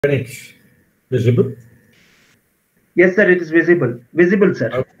When it's visible? Yes, sir, it is visible. Visible,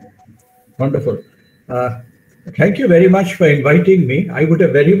 sir. Okay. Wonderful. Uh, Thank you very much for inviting me. I would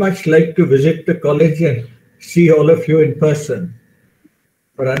have very much liked to visit the college and see all of you in person.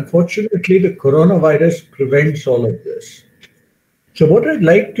 But unfortunately, the coronavirus prevents all of this. So what I'd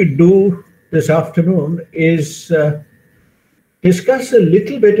like to do this afternoon is discuss a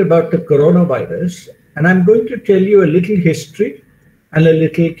little bit about the coronavirus, and I'm going to tell you a little history and a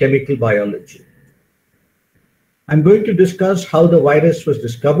little chemical biology. I'm going to discuss how the virus was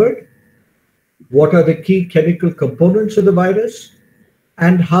discovered, what are the key chemical components of the virus,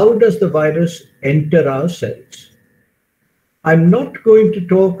 and how does the virus enter our cells. I'm not going to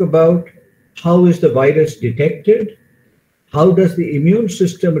talk about how is the virus detected, how does the immune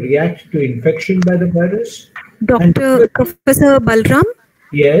system react to infection by the virus. Professor Balaram?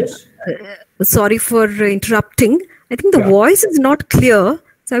 Yes? Sorry for interrupting. I think the voice is not clear,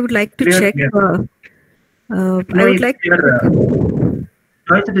 so I would like to check. Clear. I would like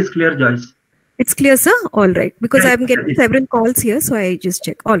Joyce, it is clear, Joyce. It's clear, sir? All right. Because Yes, I'm getting several calls here, so I just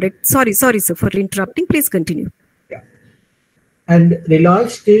check. All right. Sorry, sir, for interrupting. Please continue. Yeah. And the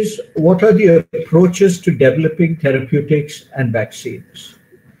last is, what are the approaches to developing therapeutics and vaccines?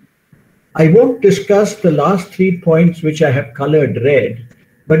 I won't discuss the last 3 points which I have colored red,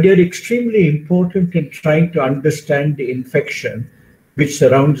 but they're extremely important in trying to understand the infection which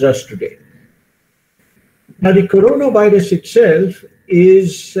surrounds us today. Now, the coronavirus itself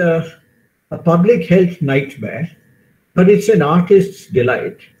is a public health nightmare, but it's an artist's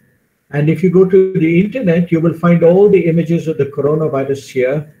delight. And if you go to the internet, you will find all the images of the coronavirus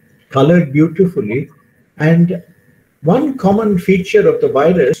here, colored beautifully. And one common feature of the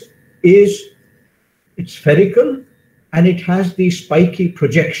virus is it's spherical and it has these spiky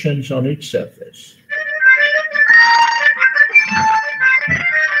projections on its surface.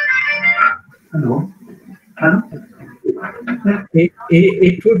 Hello.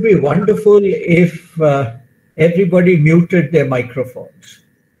 It would be wonderful if everybody muted their microphones,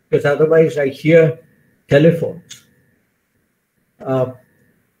 because otherwise I hear telephones.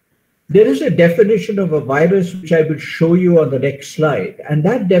 There is a definition of a virus which I will show you on the next slide. And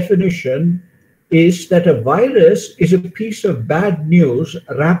that definition is that a virus is a piece of bad news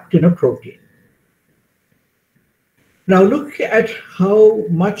wrapped in a protein. Now look at how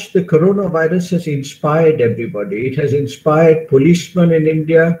much the coronavirus has inspired everybody. It has inspired policemen in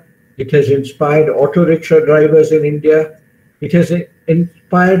India. It has inspired auto rickshaw drivers in India. It has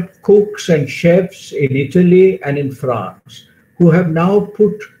inspired cooks and chefs in Italy and in France, who have now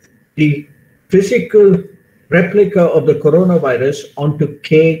put the physical replica of the coronavirus onto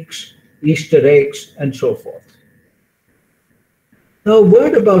cakes, Easter eggs, and so forth. Now, a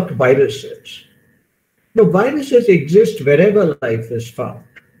word about viruses. Now, viruses exist wherever life is found.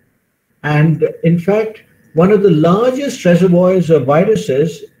 And in fact, one of the largest reservoirs of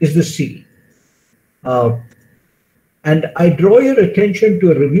viruses is the sea. And I draw your attention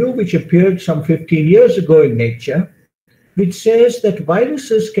to a review which appeared some 15 years ago in Nature, which says that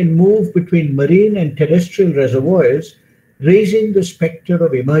viruses can move between marine and terrestrial reservoirs, raising the specter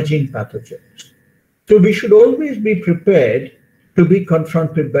of emerging pathogens. So we should always be prepared to be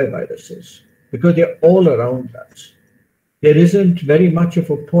confronted by viruses, because they're all around us. There isn't very much of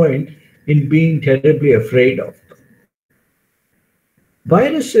a point in being terribly afraid of them.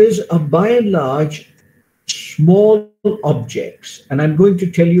 Viruses are by and large small objects, and I'm going to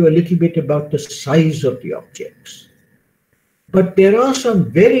tell you a little bit about the size of the objects. But there are some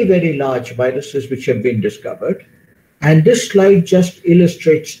very, very large viruses which have been discovered, and this slide just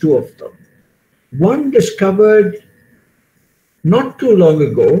illustrates two of them. One discovered not too long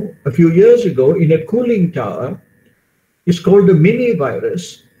ago, a few years ago, in a cooling tower, is called the mini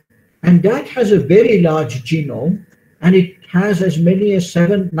virus, and that has a very large genome, and it has as many as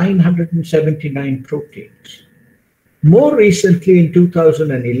 979 proteins. More recently, in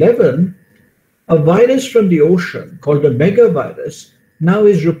 2011, a virus from the ocean called the megavirus now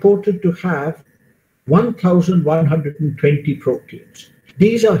is reported to have 1,120 proteins.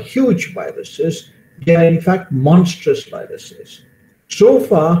 These are huge viruses. They are in fact monstrous viruses. So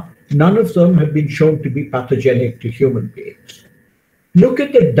far, none of them have been shown to be pathogenic to human beings. Look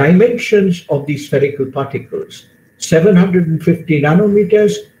at the dimensions of these spherical particles, 750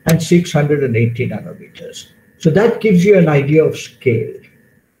 nanometers and 680 nanometers. So that gives you an idea of scale.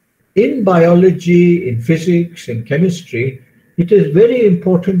 In biology, in physics, in chemistry, it is very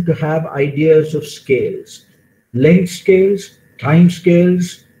important to have ideas of scales, length scales, time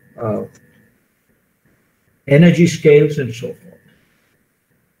scales, energy scales, and so forth.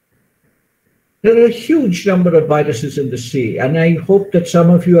 There are a huge number of viruses in the sea, and I hope that some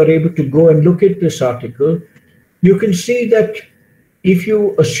of you are able to go and look at this article. You can see that if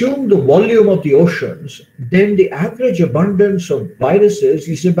you assume the volume of the oceans, then the average abundance of viruses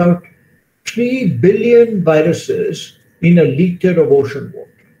is about 3 billion viruses in a liter of ocean water.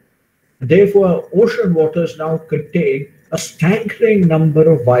 Therefore, ocean waters now contain a staggering number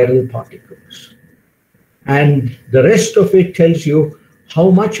of viral particles. And the rest of it tells you how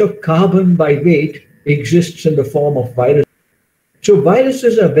much of carbon by weight exists in the form of viruses. So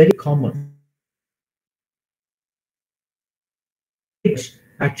viruses are very common.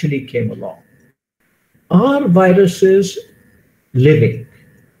 Actually came along. Are viruses living?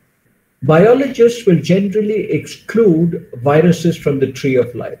 Biologists will generally exclude viruses from the tree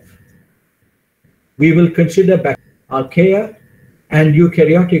of life. We will consider archaea and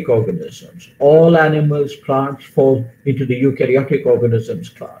eukaryotic organisms. All animals, plants fall into the eukaryotic organisms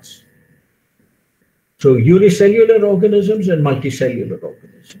class. So unicellular organisms and multicellular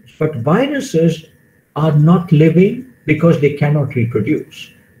organisms. But viruses are not living because they cannot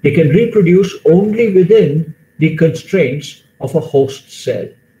reproduce. They can reproduce only within the constraints of a host cell.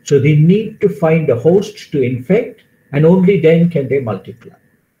 So they need to find a host to infect, and only then can they multiply.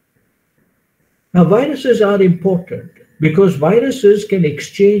 Now, viruses are important because viruses can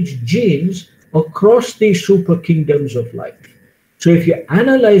exchange genes across the super kingdoms of life. So if you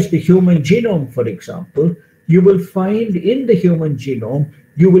analyze the human genome, for example, you will find in the human genome,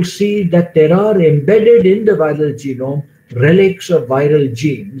 you will see that there are embedded in the viral genome relics of viral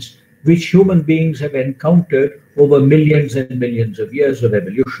genes which human beings have encountered over millions and millions of years of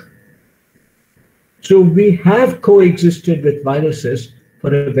evolution. So we have coexisted with viruses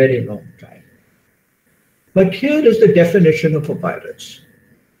for a very long time. But here is the definition of a virus.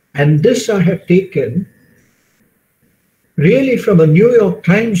 And this I have taken really from a New York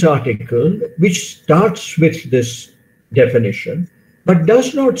Times article, which starts with this definition, but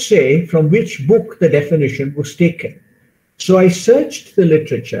does not say from which book the definition was taken. So I searched the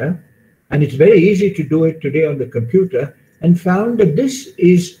literature, and it's very easy to do it today on the computer, and found that this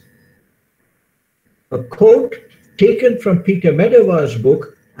is a quote taken from Peter Medawar's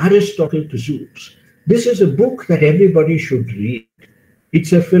book, Aristotle to Zeus. This is a book that everybody should read.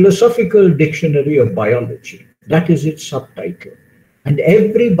 It's a philosophical dictionary of biology. That is its subtitle. And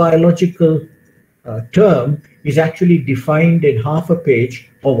every biological term is actually defined in half a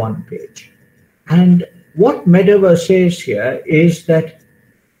page or one page. And what Medawar says here is that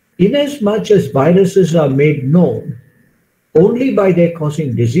inasmuch as viruses are made known only by their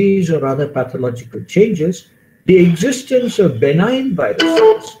causing disease or other pathological changes, the existence of benign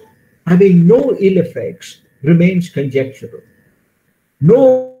viruses having no ill effects remains conjectural.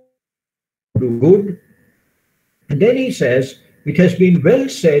 No do good. And then he says, it has been well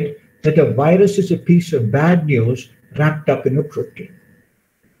said that a virus is a piece of bad news wrapped up in a protein.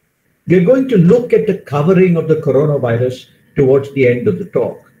 We're going to look at the covering of the coronavirus towards the end of the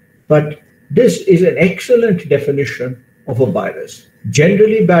talk. But this is an excellent definition of a virus.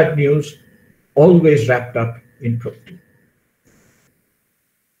 Generally bad news, always wrapped up in protein.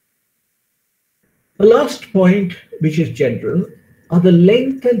 The last point, which is general, are the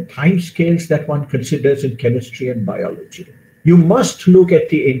length and time scales that one considers in chemistry and biology. You must look at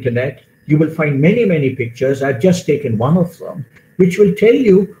the internet. You will find many, many pictures. I've just taken one of them, which will tell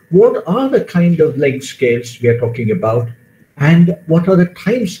you what are the kind of length scales we are talking about and what are the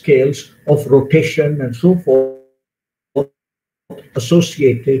time scales of rotation and so forth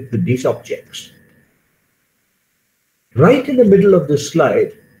associated with these objects. Right in the middle of this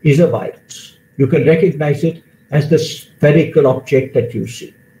slide is a virus. You can recognize it as the spherical object that you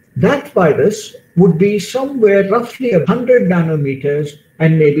see. That virus would be somewhere roughly 100 nanometers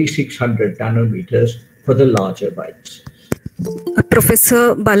and maybe 600 nanometers for the larger viruses.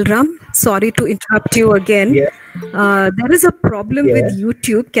 Professor Balaram, sorry to interrupt you again. Yeah. There is a problem with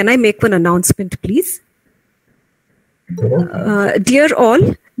YouTube. Can I make one announcement, please? Dear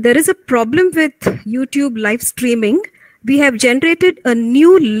all, there is a problem with YouTube live streaming. We have generated a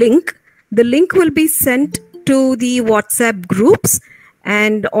new link. The link will be sent to the WhatsApp groups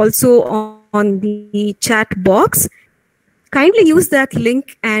and also on the chat box. Kindly use that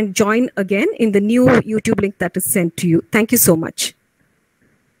link and join again in the new YouTube link that is sent to you. Thank you so much.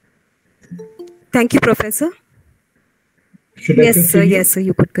 Thank you, Professor. Yes, sir. Yes, sir.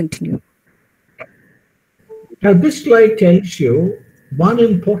 You could continue. Now, this slide tells you one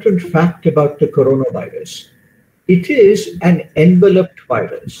important fact about the coronavirus. It is an enveloped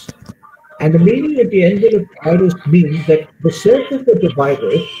virus. And the meaning of the enveloped virus means that the surface of the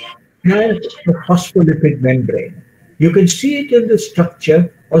virus has a phospholipid membrane. You can see it in the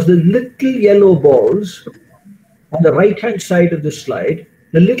structure was the little yellow balls on the right-hand side of the slide,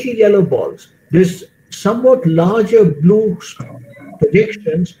 the little yellow balls. There's somewhat larger blue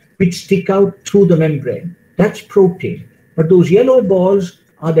projections which stick out through the membrane. That's protein. But those yellow balls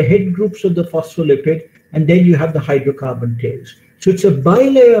are the head groups of the phospholipid, and then you have the hydrocarbon tails. So it's a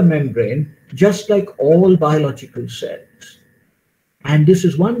bilayer membrane, just like all biological cells. And this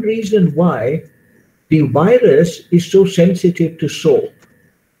is one reason why the virus is so sensitive to soap.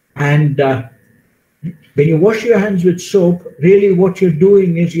 And when you wash your hands with soap, really what you're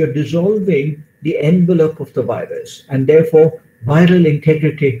doing is you're dissolving the envelope of the virus, and therefore viral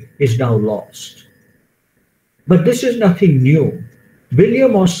integrity is now lost. But this is nothing new.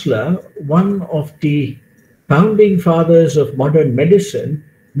 William Osler, one of the founding fathers of modern medicine,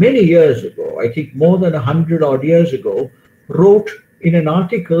 many years ago, I think more than 100 odd years ago, wrote in an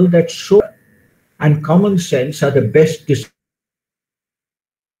article that soap and common sense are the best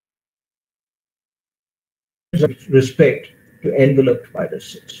respect to enveloped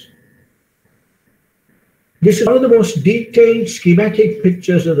viruses. This is one of the most detailed schematic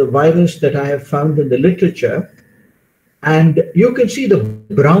pictures of the virus that I have found in the literature. And you can see the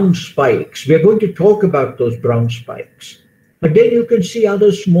brown spikes. We're going to talk about those brown spikes. But then you can see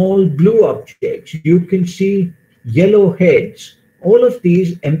other small blue objects. You can see yellow heads. All of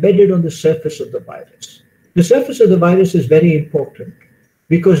these embedded on the surface of the virus. The surface of the virus is very important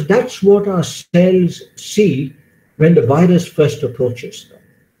because that's what our cells see when the virus first approaches them.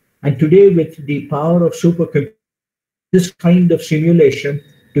 And today, with the power of supercomputers, this kind of simulation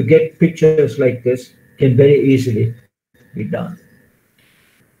to get pictures like this can very easily be done.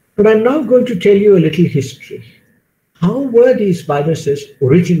 But I'm now going to tell you a little history. How were these viruses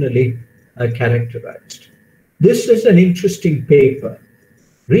originally characterized? This is an interesting paper.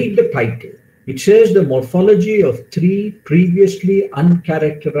 Read the title. It says the morphology of 3 previously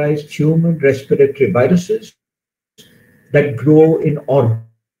uncharacterized human respiratory viruses that grow in organ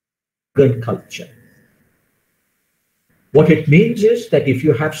culture. What it means is that if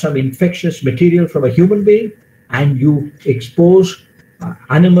you have some infectious material from a human being and you expose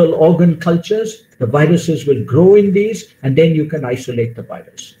animal organ cultures, the viruses will grow in these, and then you can isolate the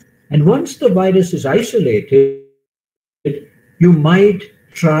virus. And once the virus is isolated, you might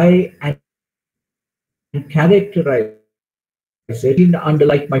try and characterize it under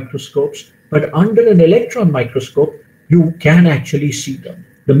light microscopes, but under an electron microscope, you can actually see them.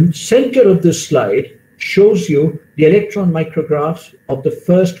 The center of this slide shows you the electron micrographs of the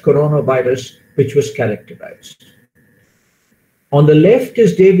first coronavirus which was characterized. On the left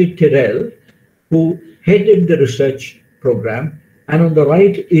is David Tyrrell, who headed the research program, and on the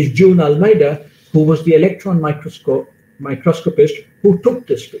right is June Almeida, who was the electron microscopist who took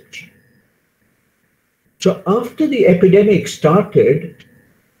this picture. So after the epidemic started,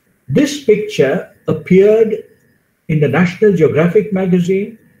 this picture appeared in the National Geographic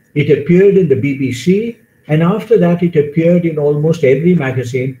magazine, it appeared in the BBC, and after that it appeared in almost every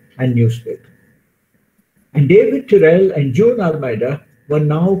magazine and newspaper. And David Tyrrell and June Almeida were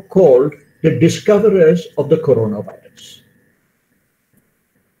now called the discoverers of the coronavirus.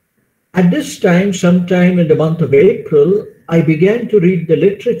 At this time, sometime in the month of April, I began to read the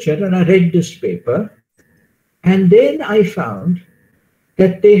literature and I read this paper. And then I found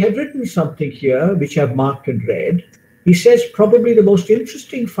that they have written something here, which I've marked in red. He says probably the most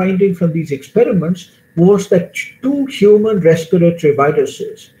interesting finding from these experiments was that 2 human respiratory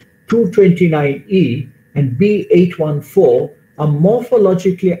viruses, 229E and B814, are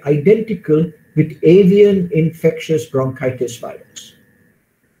morphologically identical with avian infectious bronchitis virus.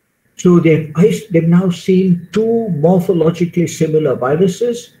 So they've now seen 2 morphologically similar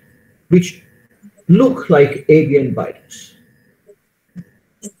viruses which look like avian virus.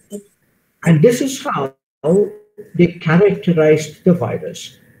 And this is how they characterized the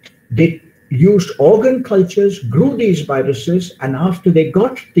virus. They used organ cultures, grew these viruses, and after they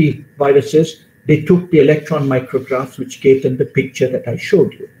got the viruses, they took the electron micrographs, which gave them the picture that I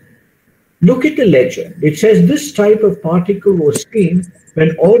showed you. Look at the legend. It says this type of particle was seen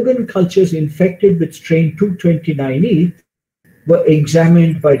when organ cultures infected with strain 229E were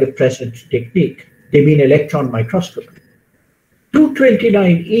examined by the present technique. They mean electron microscopy.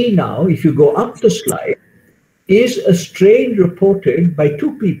 229E now, if you go up the slide, is a strain reported by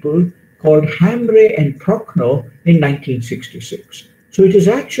 2 people called Hamre and Prochnow in 1966. So it is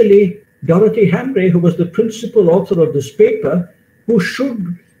actually Dorothy Hamre, who was the principal author of this paper, who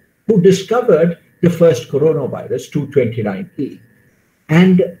discovered the first coronavirus, 229E.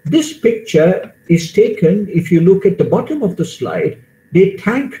 And this picture is taken, if you look at the bottom of the slide, they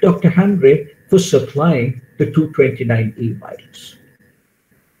thank Dr. Hamre for supplying the 229E virus.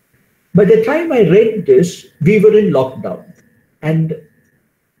 By the time I read this, we were in lockdown. And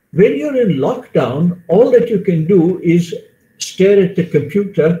when you're in lockdown, all that you can do is stare at the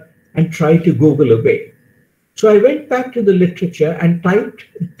computer and try to Google away. So I went back to the literature and typed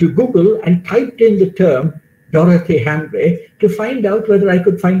to Google and typed in the term Dorothy Hamre to find out whether I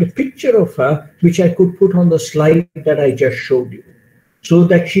could find a picture of her, which I could put on the slide that I just showed you, so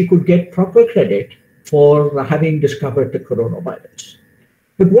that she could get proper credit for having discovered the coronavirus.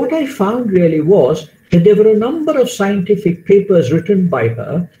 But what I found really was that there were a number of scientific papers written by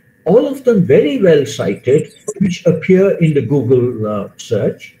her, all of them very well cited, which appear in the Google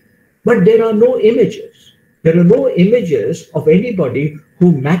search, but there are no images. There are no images of anybody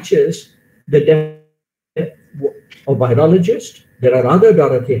who matches the definition of virologist. There are other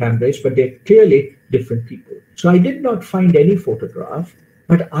Dorothy Hamres, but they're clearly different people. So I did not find any photograph,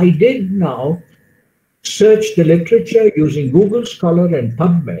 but I did now search the literature using Google Scholar and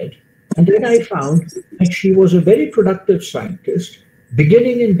PubMed, and then I found that she was a very productive scientist,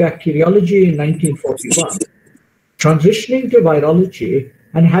 beginning in bacteriology in 1941, transitioning to virology,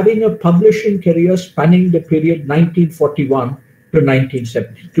 and having a publishing career spanning the period 1941 to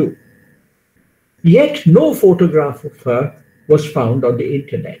 1972. Yet no photograph of her was found on the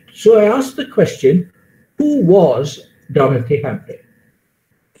internet. So I asked the question, who was Dorothy Hamre?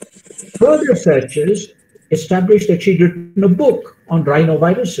 Further searches established that she'd written a book on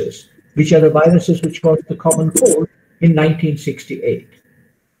rhinoviruses, which are the viruses which cause the common cold, in 1968.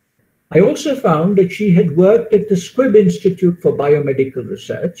 I also found that she had worked at the Squibb Institute for Biomedical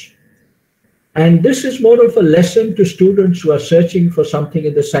Research. And this is more of a lesson to students who are searching for something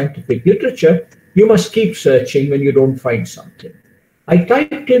in the scientific literature. You must keep searching when you don't find something. I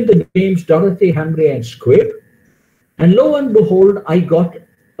typed in the names Dorothy Hamre and Squibb, and lo and behold, I got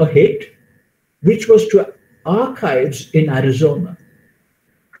a hit, which was to archives in Arizona.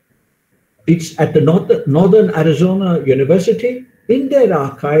 It's at the Northern Arizona University. In their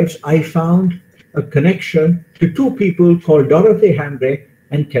archives, I found a connection to two people called Dorothy Hamre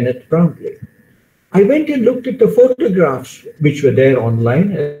and Kenneth Brownlee. I went and looked at the photographs which were there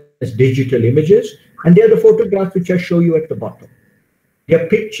online as digital images, and they're the photographs which I show you at the bottom. They're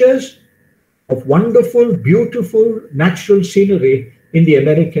pictures of wonderful, beautiful natural scenery in the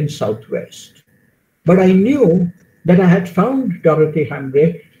American Southwest. But I knew that I had found Dorothy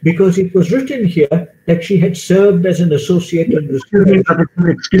Hamre because it was written here that she had served as an associate in research.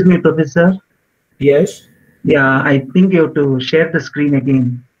 Excuse me, Professor. Yes? Yeah, I think you have to share the screen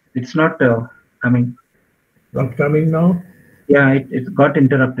again. It's not coming. Not coming now? Yeah, it got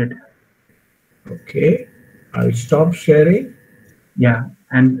interrupted. Okay. I'll stop sharing. Yeah,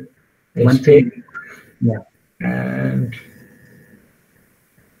 and once Escape. Yeah. And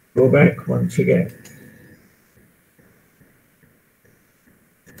go back once again.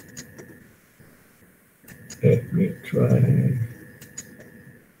 Let me try.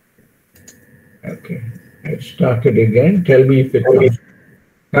 Okay, I started again. Tell me if it is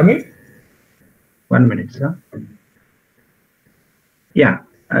coming. 1 minute, sir. Yeah,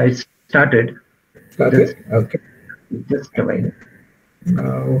 I started. Started? Okay. Just a while.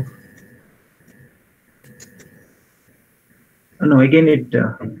 Now. Oh, no, again it.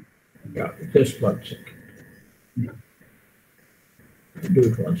 Yeah, just 1 second. Do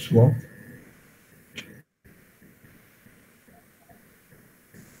it once more.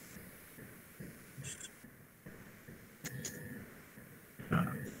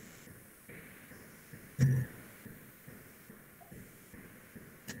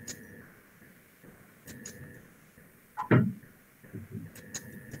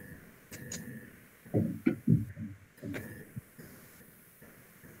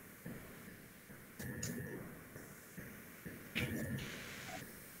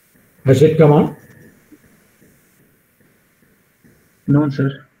 Has it come on? No,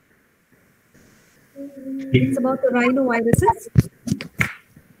 sir. It's about the rhinoviruses.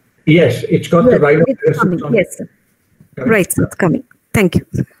 Yes, it's got the rhinoviruses on. Yes, sir. Right, sir, it's coming. Thank you.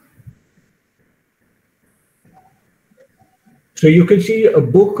 So you can see a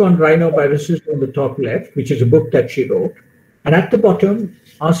book on rhinoviruses on the top left, which is a book that she wrote. And at the bottom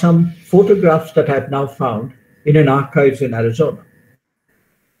are some photographs that I've now found in an archives in Arizona.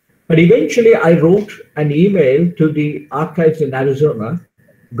 But eventually I wrote an email to the archives in Arizona,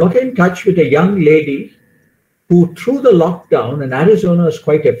 got in touch with a young lady who, through the lockdown, and Arizona is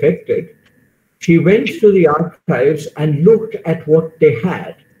quite affected, she went to the archives and looked at what they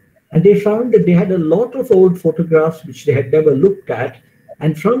had. And they found that they had a lot of old photographs which they had never looked at.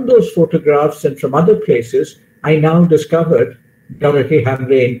 And from those photographs and from other places, I now discovered Dorothy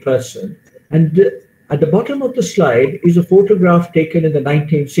Hamre in person. And At the bottom of the slide is a photograph taken in the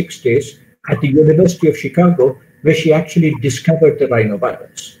 1960s at the University of Chicago, where she actually discovered the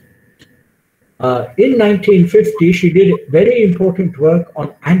rhinovirus. In 1950, she did very important work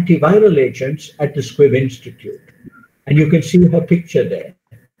on antiviral agents at the Squibb Institute. And you can see her picture there.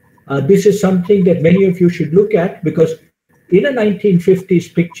 This is something that many of you should look at, because in a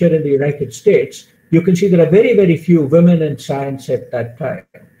 1950s picture in the United States, you can see there are very, very few women in science at that time.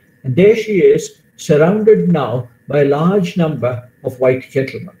 And there she is, surrounded now by a large number of white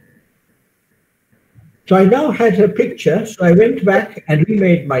gentlemen. So I now had her picture, so I went back and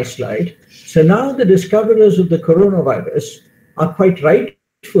remade my slide. So now the discoverers of the coronavirus are quite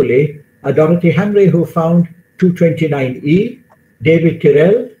rightfully Dorothy Hamre, who found 229E, David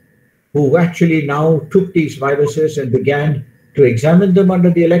Tyrrell, who actually now took these viruses and began to examine them under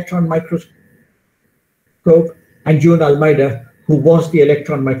the electron microscope, and June Almeida, who was the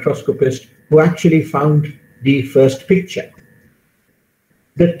electron microscopist who actually found the first picture.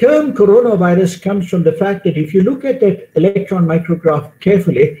 The term coronavirus comes from the fact that if you look at that electron micrograph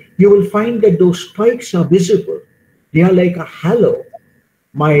carefully, you will find that those spikes are visible. They are like a halo.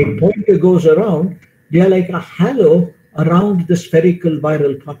 My pointer goes around, they are like a halo around the spherical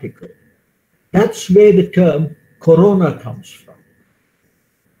viral particle. That's where the term corona comes from.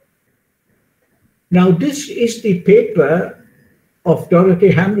 Now, this is the paper of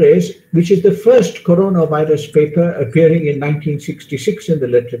Dorothy Hamre's, which is the first coronavirus paper appearing in 1966 in the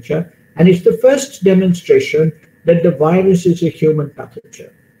literature, and it's the first demonstration that the virus is a human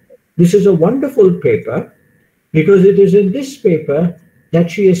pathogen. This is a wonderful paper because it is in this paper that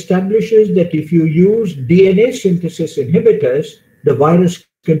she establishes that if you use DNA synthesis inhibitors, the virus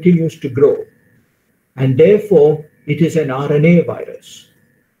continues to grow, and therefore it is an RNA virus.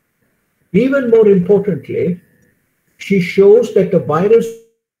 Even more importantly, she shows that the virus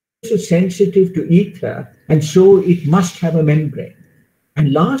is sensitive to ether, and so it must have a membrane.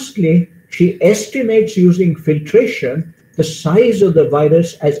 And lastly, she estimates using filtration the size of the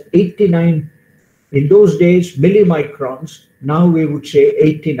virus as 89, in those days, millimicrons. Now we would say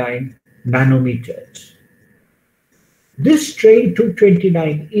 89 nanometers. This strain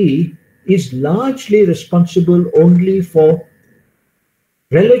 229E is largely responsible only for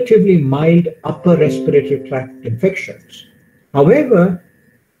relatively mild upper respiratory tract infections. However,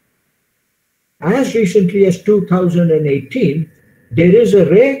 as recently as 2018, there is a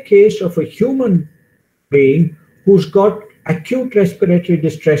rare case of a human being who's got acute respiratory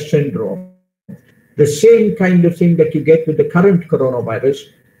distress syndrome, the same kind of thing that you get with the current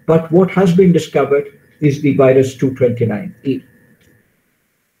coronavirus, but what has been discovered is the virus 229E.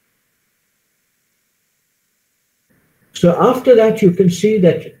 So after that, you can see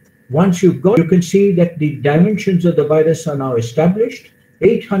that once you've got, you can see that the dimensions of the virus are now established,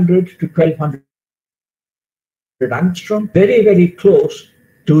 800 to 1200 angstrom, very, very close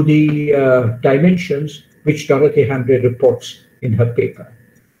to the dimensions which Dorothy Hamre reports in her paper.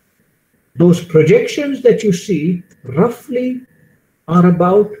 Those projections that you see roughly are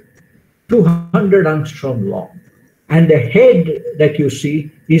about 200 angstrom long, and the head that you see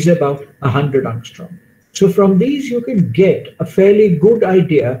is about 100 angstrom. So from these, you can get a fairly good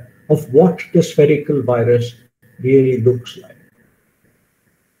idea of what the spherical virus really looks like.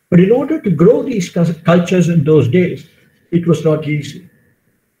 But in order to grow these cultures in those days, it was not easy.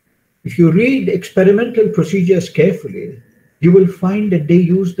 If you read experimental procedures carefully, you will find that they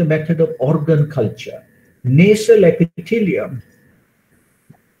use the method of organ culture, nasal epithelium.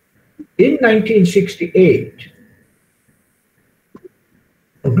 In 1968,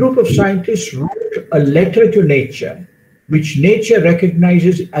 a group of scientists wrote a letter to Nature, which Nature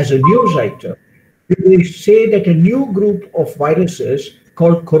recognizes as a news item. They say that a new group of viruses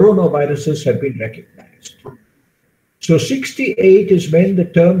called coronaviruses have been recognized. So 68 is when the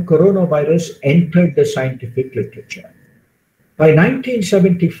term coronavirus entered the scientific literature. By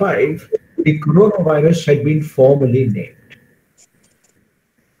 1975, the coronavirus had been formally named.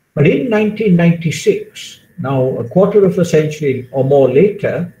 But in 1996, now a quarter of a century or more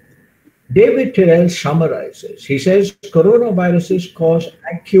later, David Tyrrell summarizes. He says coronaviruses cause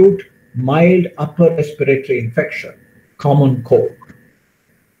acute, mild upper respiratory infection, common cold.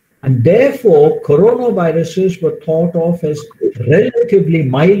 And therefore, coronaviruses were thought of as relatively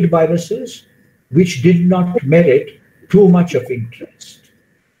mild viruses, which did not merit too much of interest.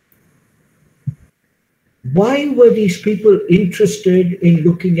 Why were these people interested in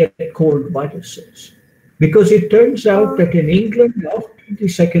looking at cold viruses? Because it turns out that in England after the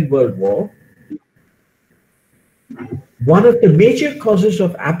Second World War, one of the major causes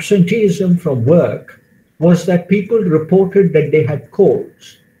of absenteeism from work was that people reported that they had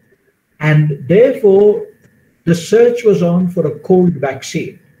colds. And therefore, the search was on for a cold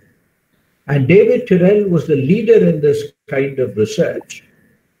vaccine. And David Tyrrell was the leader in this kind of research.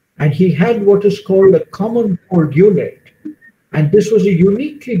 And he had what is called a common cold unit. And this was a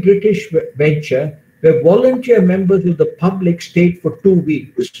uniquely British venture where volunteer members of the public stayed for 2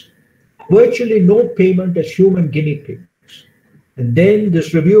 weeks, virtually no payment as human guinea pigs. And then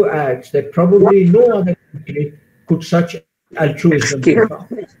this review adds that probably no other country could such altruism be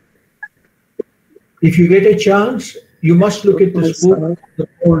found. If you get a chance, you must look at this book, The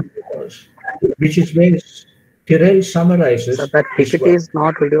Cold Wars, which is where Tyrrell summarizes. So that PPT is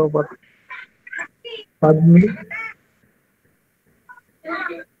not video, but. Pardon me?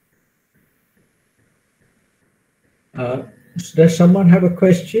 Does someone have a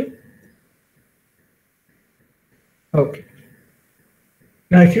question? Okay.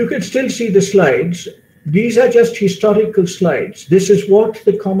 Now, if you could still see the slides, these are just historical slides. This is what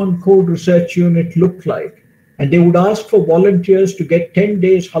the Common Cold Research Unit looked like. And they would ask for volunteers to get 10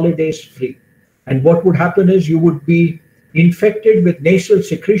 days holidays free. And what would happen is you would be infected with nasal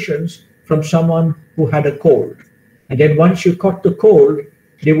secretions from someone who had a cold. And then once you caught the cold,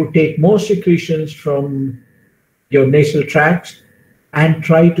 they would take more secretions from your nasal tracts and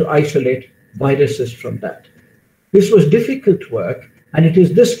try to isolate viruses from that. This was difficult work, and it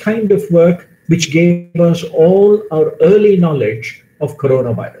is this kind of work which gave us all our early knowledge of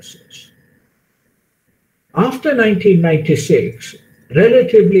coronaviruses. After 1996,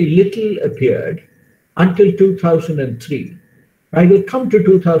 relatively little appeared until 2003. I will come to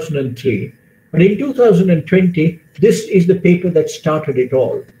 2003, but in 2020, this is the paper that started it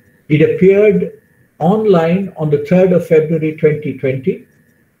all. It appeared online on the 3rd of February 2020.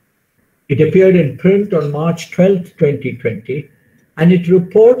 It appeared in print on March 12th, 2020, and it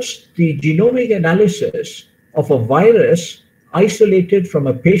reports the genomic analysis of a virus isolated from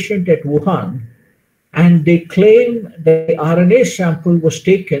a patient at Wuhan, and they claim that the RNA sample was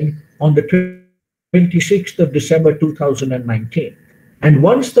taken on the 26th of December 2019. And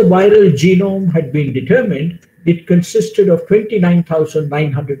once the viral genome had been determined, it consisted of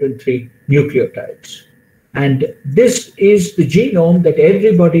 29,903 nucleotides. And this is the genome that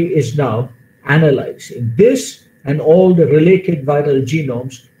everybody is now analyzing. This and all the related viral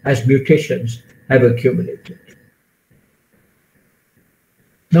genomes as mutations have accumulated.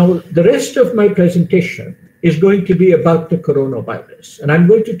 Now, the rest of my presentation is going to be about the coronavirus, and I'm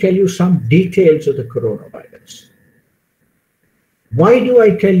going to tell you some details of the coronavirus. Why do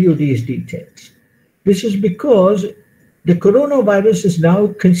I tell you these details? This is because the coronavirus is now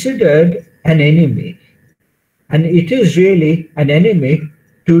considered an enemy, and it is really an enemy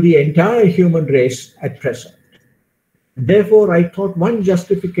to the entire human race at present. Therefore, I thought one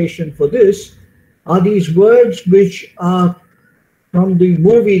justification for this are these words which are from the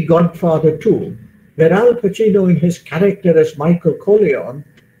movie Godfather 2, where Al Pacino, in his character as Michael Corleone,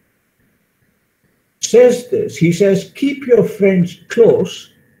 says this. He says, keep your friends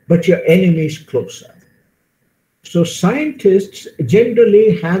close, but your enemies closer. So scientists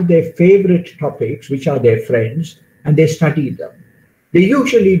generally have their favorite topics, which are their friends, and they study them. They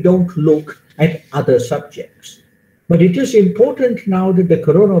usually don't look at other subjects. But it is important now that the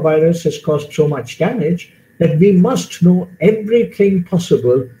coronavirus has caused so much damage that we must know everything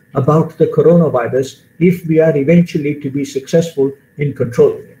possible about the coronavirus if we are eventually to be successful in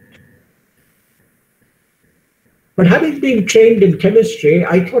controlling it. But having been trained in chemistry,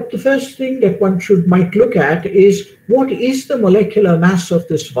 I thought the first thing that one might look at is what is the molecular mass of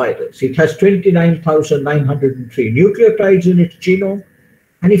this virus? It has 29,903 nucleotides in its genome.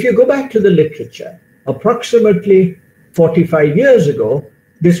 And if you go back to the literature, approximately 45 years ago,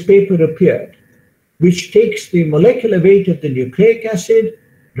 this paper appeared, which takes the molecular weight of the nucleic acid,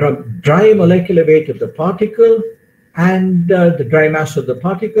 dry molecular weight of the particle, and the dry mass of the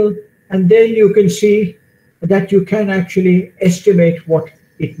particle. And then you can see that you can actually estimate what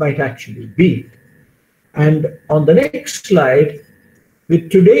it might actually be. And on the next slide, with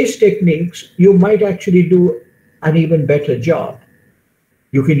today's techniques, you might actually do an even better job.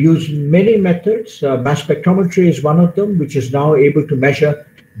 You can use many methods. Mass spectrometry is one of them, which is now able to measure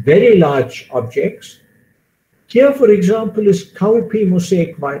very large objects. Here, for example, is cowpea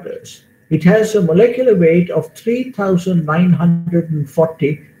mosaic virus. It has a molecular weight of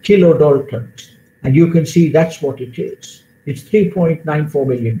 3,940 kilodaltons. And you can see that's what it is. It's 3.94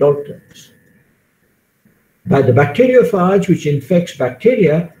 million daltons. But the bacteriophage, which infects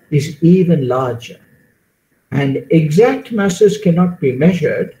bacteria, is even larger. And exact masses cannot be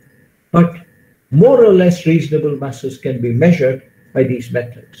measured, but more or less reasonable masses can be measured by these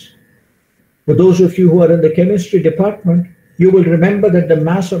methods. For those of you who are in the chemistry department, you will remember that the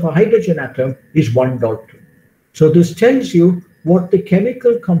mass of a hydrogen atom is 1 Dalton. So this tells you what the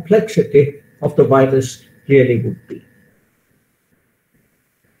chemical complexity of the virus really would be.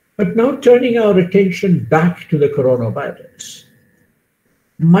 But now turning our attention back to the coronavirus.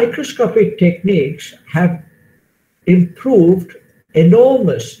 Microscopic techniques have improved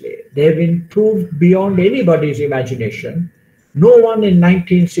enormously. They've improved beyond anybody's imagination. No one in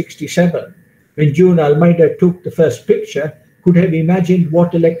 1967, when June Almeida took the first picture, could have imagined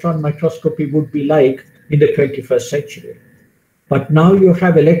what electron microscopy would be like in the 21st century. But now you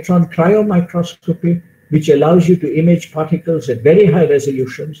have electron cryomicroscopy, which allows you to image particles at very high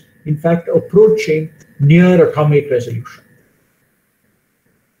resolutions, in fact, approaching near atomic resolution.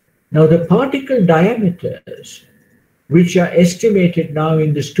 Now, the particle diameters, which are estimated now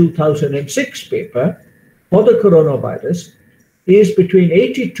in this 2006 paper for the coronavirus, is between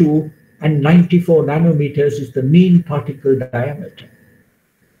 82 and 94 nanometers is the mean particle diameter.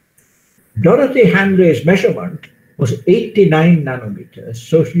 Dorothy Hanray's measurement was 89 nanometers.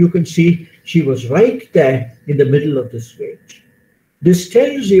 So you can see she was right there in the middle of this range. This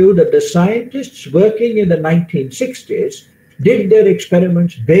tells you that the scientists working in the 1960s did their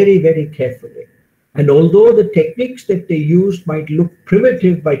experiments very, very carefully. And although the techniques that they used might look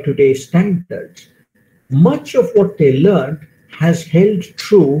primitive by today's standards, much of what they learned has held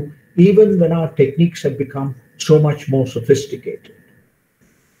true even when our techniques have become so much more sophisticated.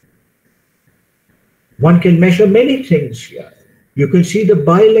 One can measure many things here. You can see the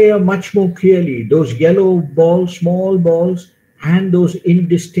bilayer much more clearly, those yellow balls, small balls, and those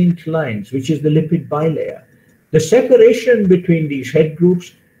indistinct lines, which is the lipid bilayer. The separation between these head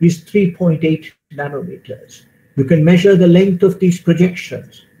groups is 3.8 nanometers. You can measure the length of these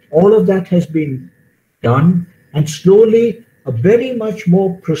projections. All of that has been done, and slowly a very much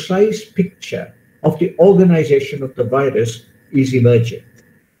more precise picture of the organization of the virus is emerging.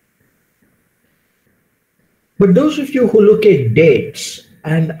 But those of you who look at dates,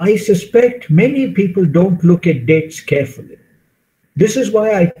 and I suspect many people don't look at dates carefully. This is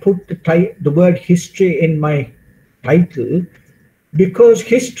why I put the word history in my title, because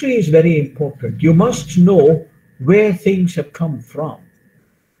history is very important. You must know where things have come from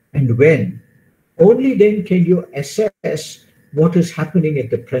and when. Only then can you assess what is happening at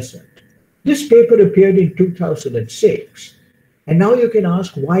the present. This paper appeared in 2006. And now you can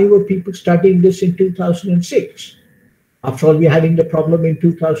ask, why were people studying this in 2006? After all, we're having the problem in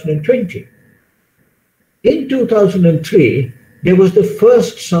 2020. In 2003, there was the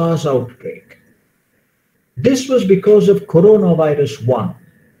first SARS outbreak. This was because of coronavirus 1.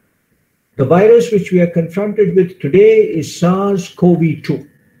 The virus which we are confronted with today is SARS-CoV-2.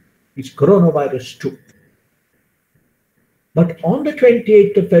 It's coronavirus 2. But on the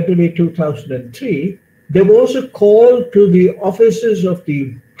 28th of February 2003, there was a call to the offices of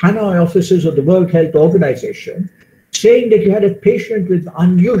the Hanoi offices of the World Health Organization saying that you had a patient with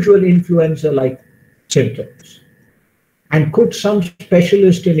unusual influenza-like symptoms. And could some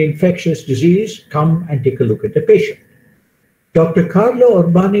specialist in infectious disease come and take a look at the patient? Dr. Carlo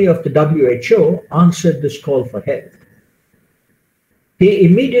Urbani of the WHO answered this call for help. He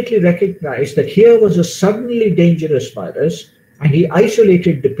immediately recognized that here was a suddenly dangerous virus, and he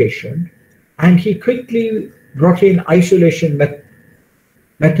isolated the patient, and he quickly brought in isolation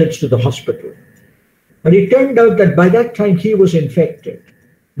methods to the hospital. But it turned out that by that time he was infected.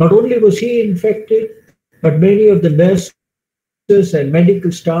 Not only was he infected, but many of the nurses and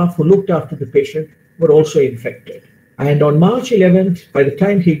medical staff who looked after the patient were also infected. And on March 11th, by the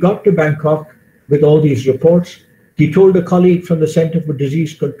time he got to Bangkok with all these reports, he told a colleague from the Center for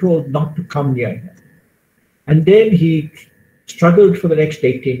Disease Control not to come near him. And then he struggled for the next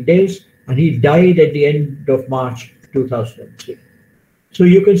 18 days, and he died at the end of March 2003. So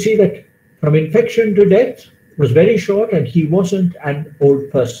you can see that from infection to death was very short, and he wasn't an old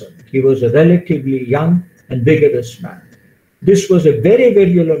person. He was a relatively young and vigorous man. This was a very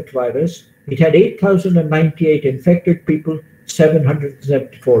virulent virus. It had 8,098 infected people,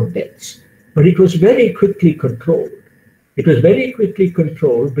 774 deaths. But it was very quickly controlled. It was very quickly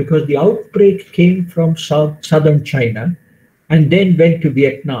controlled because the outbreak came from southern China and then went to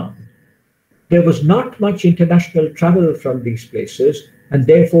Vietnam. There was not much international travel from these places, and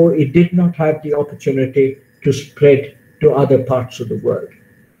therefore it did not have the opportunity to spread to other parts of the world.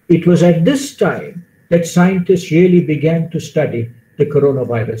 It was at this time that scientists really began to study the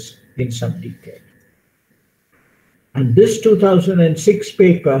coronavirus in some detail. And this 2006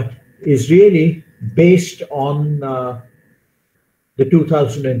 paper is really based on the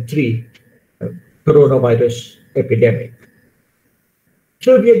 2003 coronavirus epidemic.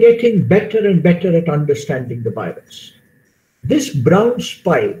 So we are getting better and better at understanding the virus. This brown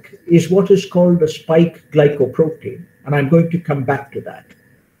spike is what is called a spike glycoprotein, and I'm going to come back to that.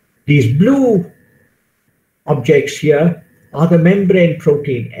 These blue objects here are the membrane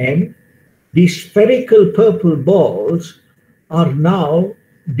protein M. These spherical purple balls are now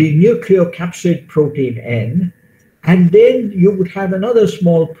the nucleocapsid protein N, and then you would have another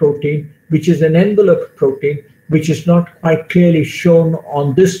small protein, which is an envelope protein, which is not quite clearly shown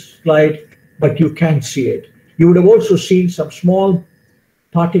on this slide, but you can see it. You would have also seen some small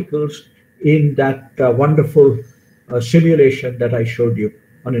particles in that wonderful simulation that I showed you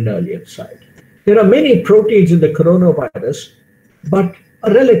on an earlier slide. There are many proteins in the coronavirus, but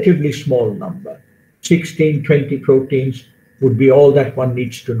a relatively small number. 16, 20 proteins would be all that one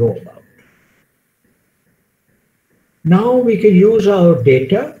needs to know about. Now we can use our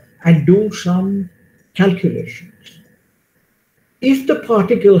data and do some calculations. If the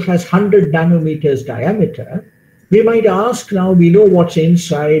particle has 100 nanometers diameter, we might ask, now we know what's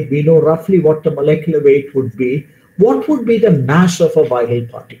inside, we know roughly what the molecular weight would be. What would be the mass of a viral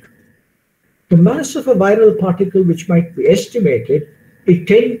particle? The mass of a viral particle, which might be estimated, is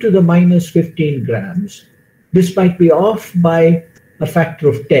 10 to the minus 15 grams. This might be off by a factor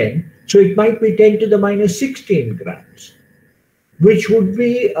of 10. So it might be 10 to the minus 16 grams, which would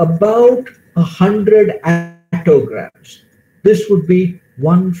be about 100 attograms. This would be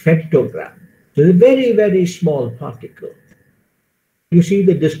 1 femtogram. So a very, very small particle. You see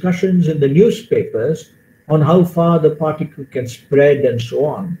the discussions in the newspapers on how far the particle can spread and so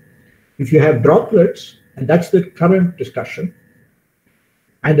on. If you have droplets, and that's the current discussion,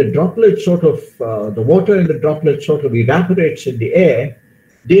 and the droplet sort of, the water in the droplet sort of evaporates in the air,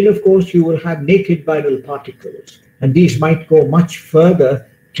 then of course you will have naked viral particles. And these might go much further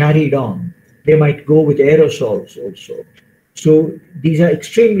carried on. They might go with aerosols also. So these are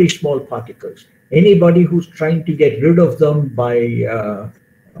extremely small particles. Anybody who's trying to get rid of them by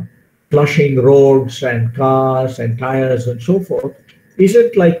flushing roads and cars and tires and so forth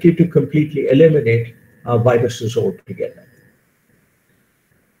isn't likely to completely eliminate viruses altogether.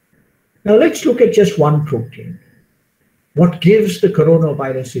 Now let's look at just one protein. What gives the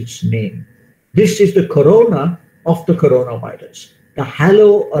coronavirus its name? This is the corona of the coronavirus, the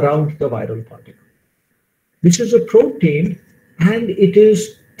halo around the viral particle. This is a protein, and it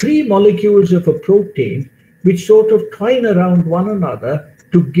is 3 molecules of a protein which sort of twine around one another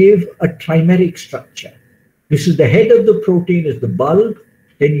to give a trimeric structure. This is the head of the protein, is the bulb,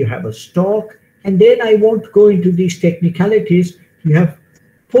 then you have a stalk, and then I won't go into these technicalities. You have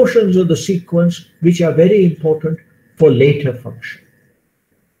portions of the sequence which are very important for later function.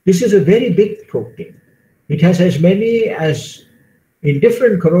 This is a very big protein. It has as many as, in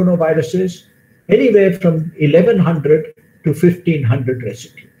different coronaviruses, anywhere from 1100 to 1500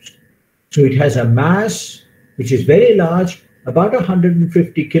 residues. So it has a mass which is very large, about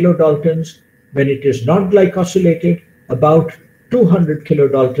 150 kilodaltons when it is not glycosylated, about 200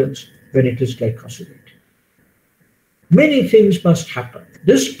 kilodaltons when it is glycosylated. Many things must happen.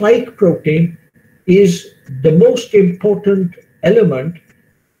 This spike protein is the most important element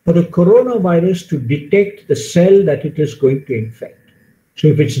for the coronavirus to detect the cell that it is going to infect. So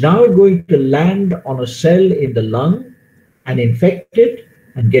if it's now going to land on a cell in the lung and infect it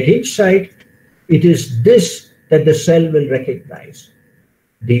and get inside, it is this that the cell will recognize.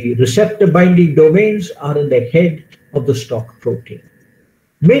 The receptor binding domains are in the head of the stalk protein.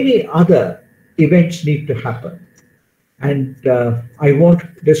 Many other events need to happen, and I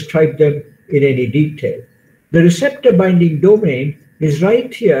won't describe them in any detail. The receptor binding domain is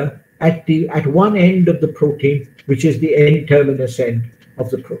right here at one end of the protein, which is the N-terminus end of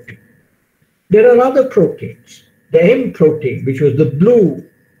the protein. There are other proteins. The M protein, which was the blue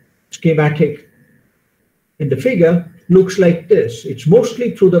schematic in the figure, looks like this. It's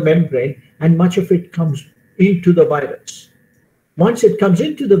mostly through the membrane, and much of it comes into the virus. Once it comes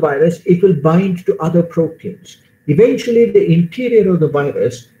into the virus, it will bind to other proteins. Eventually, the interior of the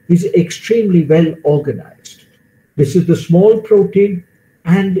virus is extremely well organized. This is the small protein,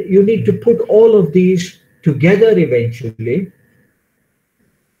 and you need to put all of these together eventually,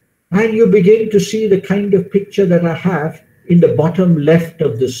 and you begin to see the kind of picture that I have in the bottom left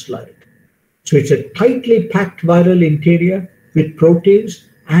of this slide. So it's a tightly packed viral interior with proteins,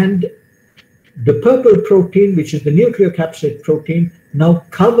 and the purple protein, which is the nucleocapsid protein, now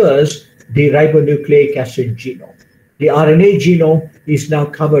covers the ribonucleic acid genome. The RNA genome is now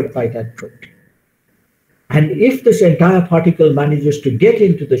covered by that protein. And if this entire particle manages to get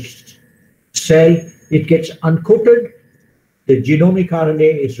into the cell, it gets uncoated, the genomic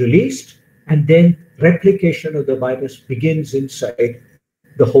RNA is released, and then replication of the virus begins inside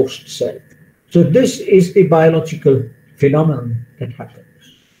the host cell. So this is the biological phenomenon that happens.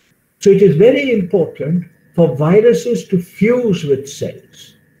 So it is very important for viruses to fuse with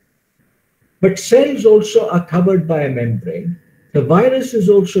cells. But cells also are covered by a membrane. The virus is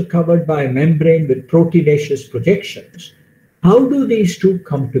also covered by a membrane with proteinaceous projections. How do these two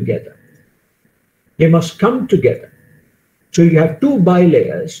come together? They must come together. So you have two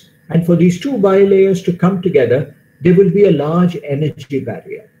bilayers, and for these two bilayers to come together, there will be a large energy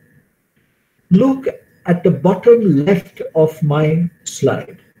barrier. Look at the bottom left of my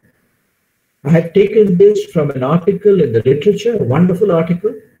slide. I have taken this from an article in the literature, a wonderful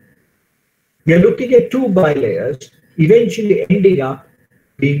article. We are looking at two bilayers eventually ending up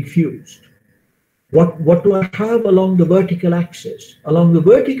being fused. What do I have along the vertical axis? Along the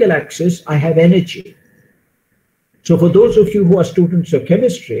vertical axis, I have energy. So for those of you who are students of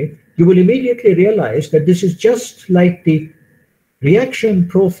chemistry, you will immediately realize that this is just like the reaction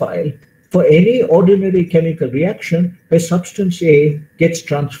profile for any ordinary chemical reaction where substance A gets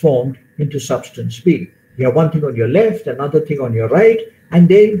transformed into substance B. You have one thing on your left, another thing on your right, and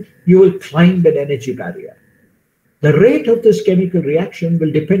then you will climb an energy barrier. The rate of this chemical reaction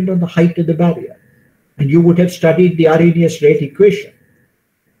will depend on the height of the barrier. And you would have studied the Arrhenius rate equation,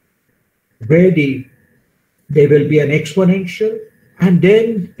 where there will be an exponential, and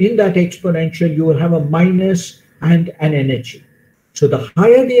then in that exponential, you will have a minus and an energy. So the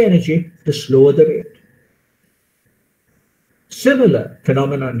higher the energy, the slower the rate. Similar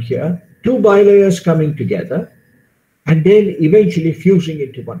phenomenon here, two bilayers coming together and then eventually fusing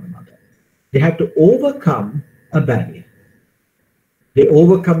into one another. They have to overcome a barrier. They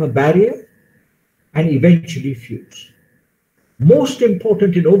overcome a barrier and eventually fuse. Most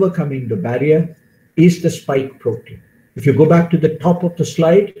important in overcoming the barrier is the spike protein. If you go back to the top of the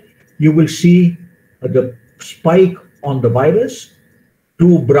slide, you will see the spike on the virus,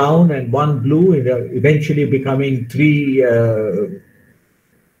 two brown and one blue, eventually becoming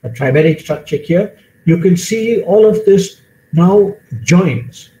a trimeric structure here. You can see all of this now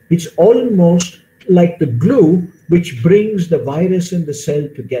joins. It's almost like the glue which brings the virus and the cell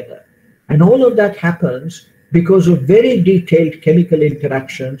together. And all of that happens because of very detailed chemical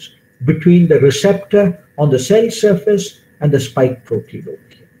interactions between the receptor on the cell surface and the spike protein over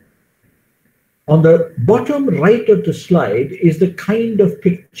here. On the bottom right of the slide is the kind of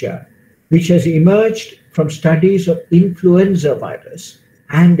picture which has emerged from studies of influenza virus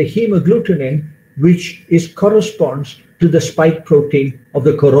and the hemagglutinin, which corresponds to the spike protein of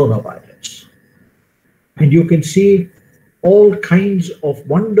the coronavirus. And you can see all kinds of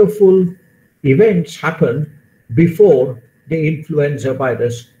wonderful events happen before the influenza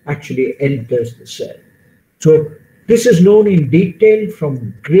virus actually enters the cell. So this is known in detail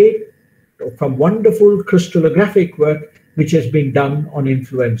from wonderful crystallographic work which has been done on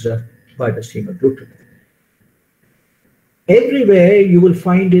influenza virus hemagglutinin. Everywhere you will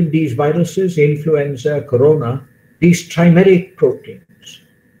find in these viruses, influenza, corona, these trimeric proteins.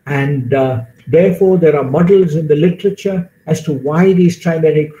 And therefore, there are models in the literature as to why these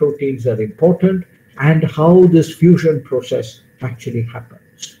trimeric proteins are important and how this fusion process actually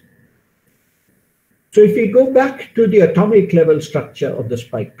happens. So if we go back to the atomic level structure of the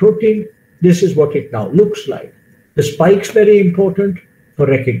spike protein, this is what it now looks like. The spike's very important for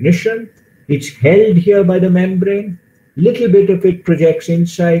recognition. It's held here by the membrane. Little bit of it projects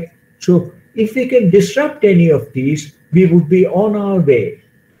inside. So if we can disrupt any of these, we would be on our way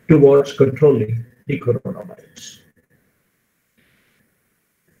towards controlling the coronavirus.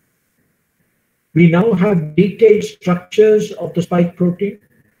 We now have detailed structures of the spike protein.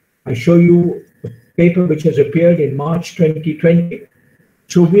 I show you a paper which has appeared in March 2020.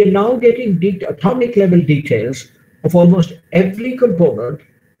 So we are now getting atomic level details of almost every component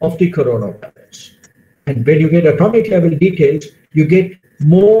of the coronavirus. And when you get atomic level details, you get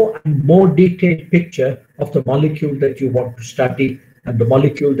more and more detailed picture of the molecule that you want to study and the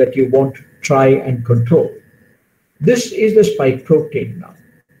molecule that you want to try and control. This is the spike protein now.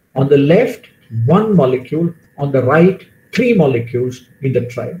 On the left, one molecule. On the right, three molecules in the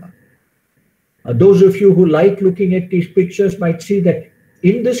trimer. Those of you who like looking at these pictures might see that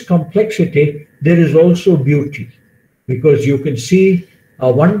in this complexity, there is also beauty, because you can see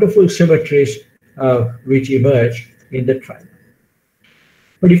wonderful symmetries which emerge in the trimer.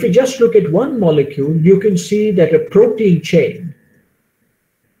 But if you just look at one molecule, you can see that a protein chain,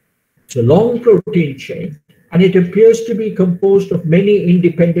 it's a long protein chain, and it appears to be composed of many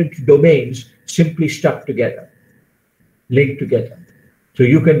independent domains simply stuck together, linked together. So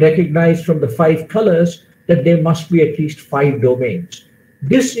you can recognize from the 5 colors that there must be at least 5 domains.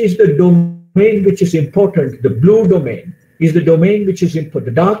 This is the domain which is important. The blue domain is the domain which is important,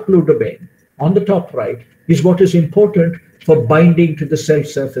 the dark blue domain. on the top right is what is important for binding to the cell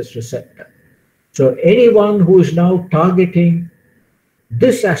surface receptor. So anyone who is now targeting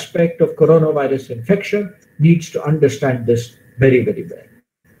this aspect of coronavirus infection needs to understand this very, very well.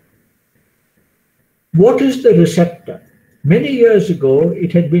 What is the receptor? Many years ago,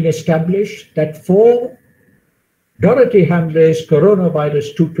 it had been established that for Dorothy Hamley's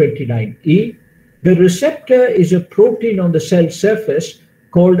coronavirus 229E, the receptor is a protein on the cell surface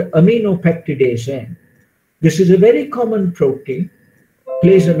called aminopeptidase N. This is a very common protein,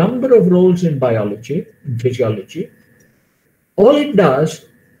 plays a number of roles in biology, in physiology. All it does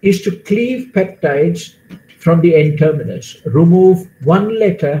is to cleave peptides from the N-terminus, remove one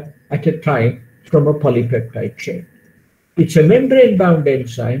letter at a time from a polypeptide chain. It's a membrane-bound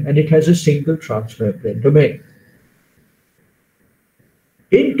enzyme and it has a single transmembrane domain.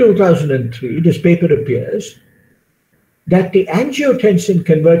 In 2003, this paper appears that the angiotensin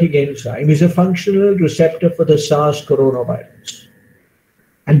converting enzyme is a functional receptor for the SARS coronavirus.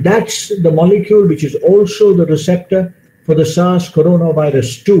 And that's the molecule which is also the receptor for the SARS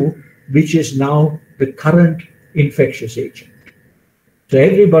coronavirus 2, which is now the current infectious agent. So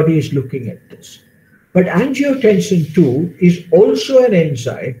everybody is looking at this. But angiotensin 2 is also an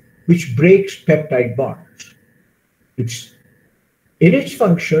enzyme which breaks peptide bonds. In its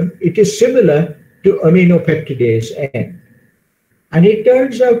function, it is similar to aminopeptidase N. And it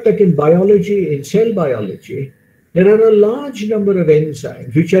turns out that in biology, in cell biology, there are a large number of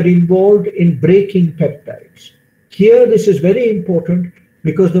enzymes which are involved in breaking peptides. Here, this is very important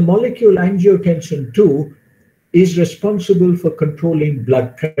because the molecule angiotensin 2 is responsible for controlling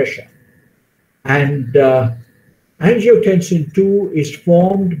blood pressure. And angiotensin 2 is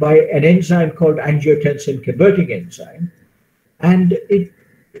formed by an enzyme called angiotensin converting enzyme. And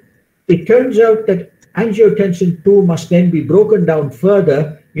it turns out that angiotensin 2 must then be broken down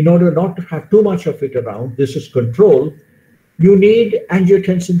further in order not to have too much of it around. This is control. You need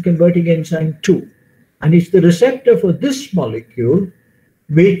angiotensin converting enzyme 2. And it's the receptor for this molecule,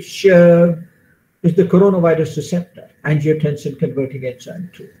 which is the coronavirus receptor, angiotensin converting enzyme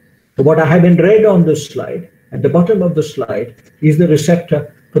 2. So what I have in red on this slide, at the bottom of the slide, is the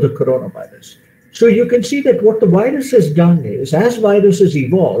receptor for the coronavirus. So you can see that what the virus has done is, as viruses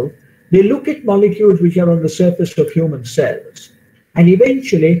evolve, they look at molecules which are on the surface of human cells and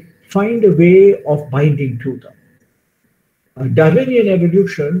eventually find a way of binding to them. Darwinian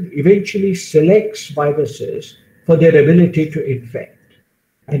evolution eventually selects viruses for their ability to infect.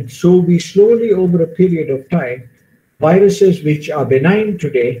 And so we slowly, over a period of time, viruses which are benign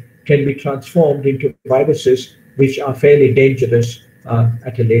today can be transformed into viruses which are fairly dangerous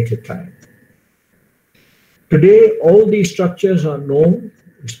at a later time. Today, all these structures are known,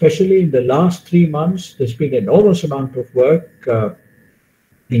 especially in the last 3 months. There's been an enormous amount of work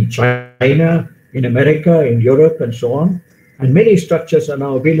in China, in America, in Europe, and so on. And many structures are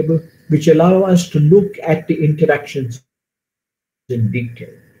now available, which allow us to look at the interactions in detail.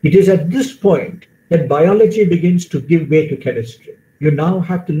 It is at this point that biology begins to give way to chemistry. You now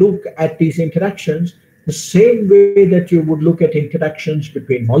have to look at these interactions the same way that you would look at interactions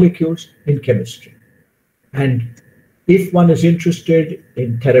between molecules in chemistry. And if one is interested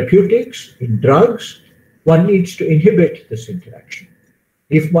in therapeutics, in drugs, one needs to inhibit this interaction.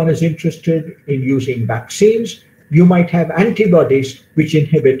 If one is interested in using vaccines, you might have antibodies which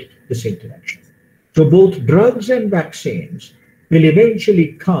inhibit this interaction. So both drugs and vaccines will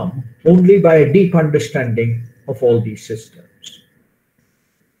eventually come only by a deep understanding of all these systems.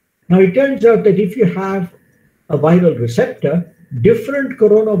 Now, it turns out that if you have a viral receptor, different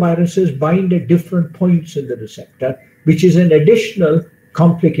coronaviruses bind at different points in the receptor, which is an additional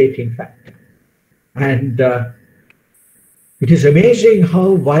complicating factor. And it is amazing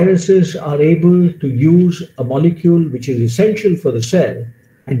how viruses are able to use a molecule which is essential for the cell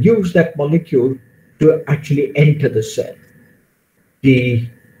and use that molecule to actually enter the cell. The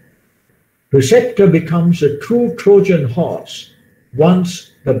receptor becomes a true Trojan horse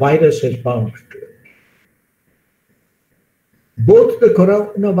once the virus has bound to it. Both the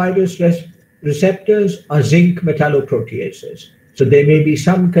coronavirus receptors are zinc metalloproteases. So there may be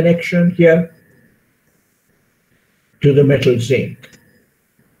some connection here to the metal zinc.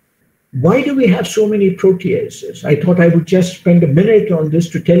 Why do we have so many proteases? I thought I would just spend a minute on this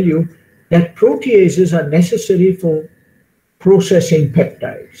to tell you that proteases are necessary for processing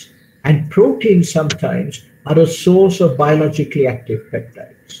peptides. And proteins sometimes are a source of biologically active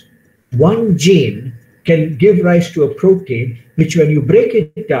peptides. One gene can give rise to a protein which, when you break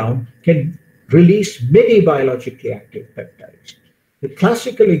it down, can release many biologically active peptides. The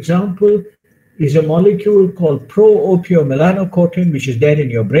classical example is a molecule called pro-opiomelanocortin, which is there in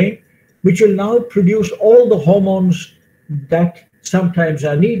your brain. which will now produce all the hormones that sometimes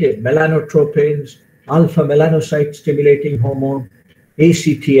are needed: melanotropins, alpha melanocyte stimulating hormone,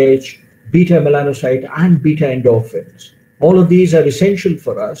 ACTH, beta melanocyte, and beta endorphins. All of these are essential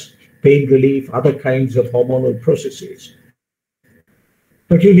for us, pain relief, other kinds of hormonal processes.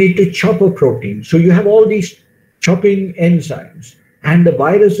 But you need to chop a protein. So you have all these chopping enzymes, and the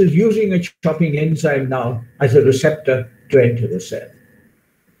virus is using a chopping enzyme now as a receptor to enter the cell.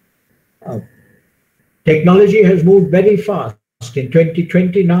 Technology has moved very fast. In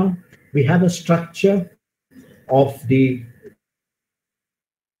 2020 now, we have a structure of the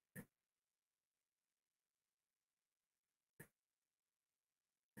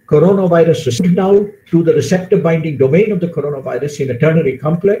coronavirus receptor now to the receptor binding domain of the coronavirus in a ternary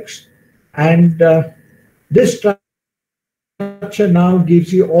complex. And this structure now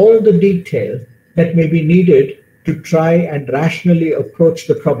gives you all the detail that may be needed to try and rationally approach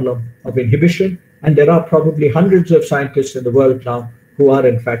the problem of inhibition. And there are probably hundreds of scientists in the world now who are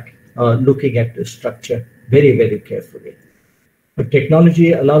in fact looking at this structure very, very carefully. But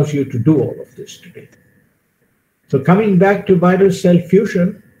technology allows you to do all of this today. So coming back to virus cell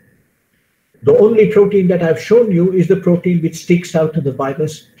fusion, the only protein that I've shown you is the protein which sticks out of the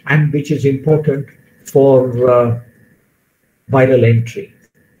virus and which is important for viral entry.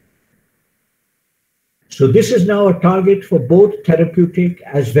 So this is now a target for both therapeutic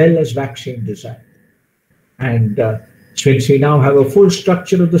as well as vaccine design. And since we now have a full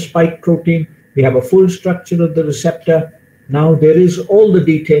structure of the spike protein, we have a full structure of the receptor, now there is all the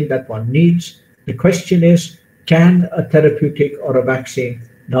detail that one needs. The question is, can a therapeutic or a vaccine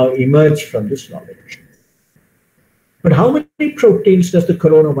now emerge from this knowledge? But how many proteins does the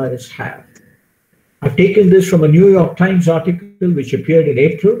coronavirus have? I've taken this from a New York Times article which appeared in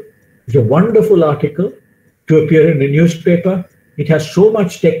April. It's a wonderful article to appear in a newspaper. It has so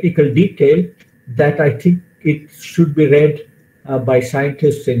much technical detail that I think it should be read by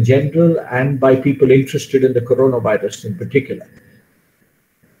scientists in general and by people interested in the coronavirus in particular.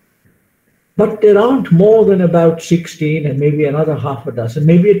 But there aren't more than about 16 and maybe another half a dozen,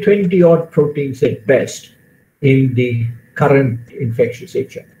 maybe 20 odd proteins at best in the current infectious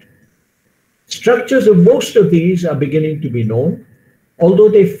agent. Structures of most of these are beginning to be known, although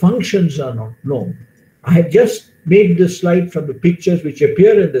their functions are not known. I have just made this slide from the pictures which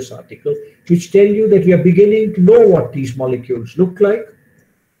appear in this article, which tell you that we are beginning to know what these molecules look like.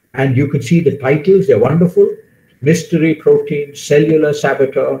 And you can see the titles, they're wonderful. Mystery protein, cellular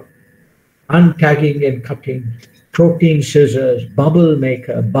saboteur, untagging and cutting, protein scissors, bubble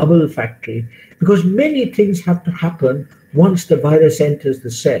maker, bubble factory, because many things have to happen once the virus enters the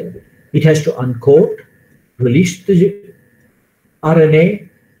cell. It has to uncoat, release the RNA,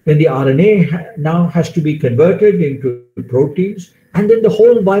 then the RNA now has to be converted into proteins, and then the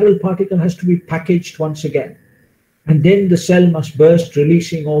whole viral particle has to be packaged once again. And then the cell must burst,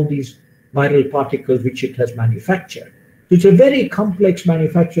 releasing all these viral particles which it has manufactured. It's a very complex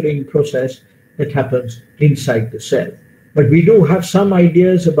manufacturing process that happens inside the cell. But we do have some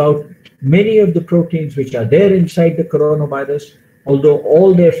ideas about many of the proteins which are there inside the coronavirus, although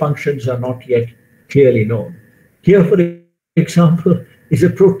all their functions are not yet clearly known. Here, for example, is a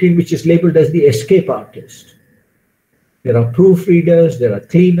protein which is labeled as the escape artist. There are proofreaders, there are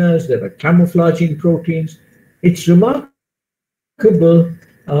cleaners, there are camouflaging proteins. It's remarkable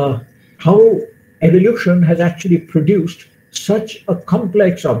how evolution has actually produced such a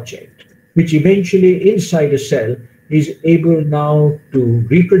complex object, which eventually inside a cell is able now to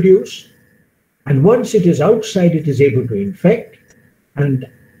reproduce. And once it is outside, it is able to infect. And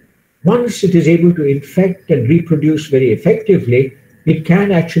once it is able to infect and reproduce very effectively, it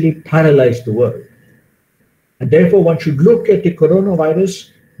can actually paralyze the world. And therefore, one should look at the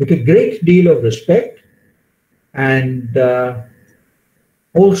coronavirus with a great deal of respect and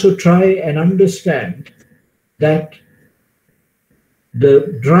also try and understand that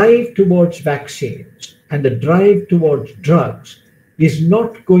the drive towards vaccines and the drive towards drugs is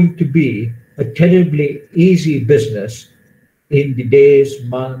not going to be a terribly easy business in the days,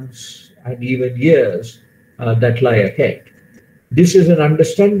 months, and even years that lie ahead. This is an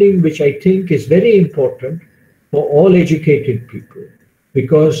understanding which I think is very important for all educated people,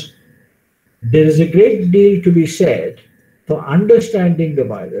 because there is a great deal to be said for understanding the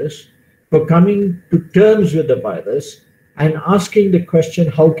virus, for coming to terms with the virus, and asking the question,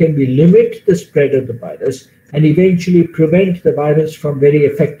 how can we limit the spread of the virus and eventually prevent the virus from very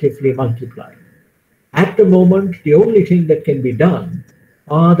effectively multiplying. At the moment, the only thing that can be done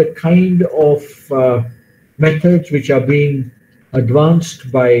are the kind of methods which are being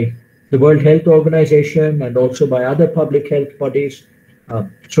advanced by the World Health Organization and also by other public health bodies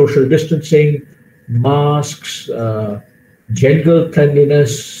social distancing, masks, general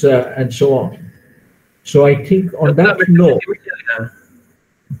cleanliness, and so on. So I think on that note,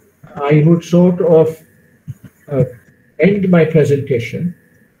 I would sort of end my presentation.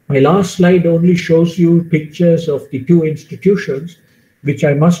 My last slide only shows you pictures of the two institutions, which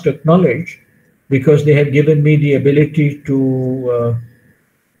I must acknowledge because they have given me the ability to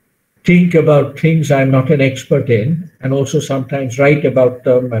think about things I'm not an expert in, and also sometimes write about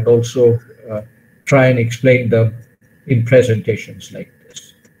them and also try and explain them in presentations like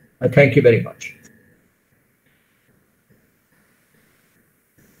this. Thank you very much.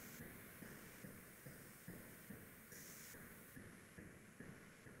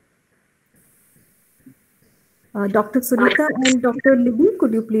 Dr. Sunita and Dr. Libby,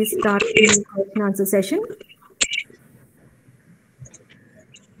 could you please start the question and answer session?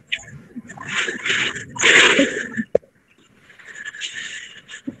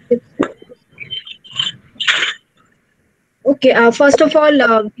 Okay, first of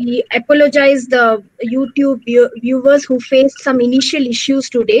all, we apologize the YouTube viewers who faced some initial issues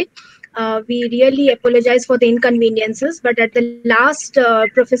today. We really apologize for the inconveniences, but at the last,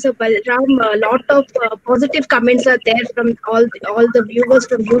 Professor Balaram, a lot of positive comments are there from all the viewers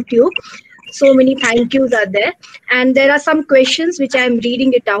from YouTube. So many thank yous are there. And there are some questions which I am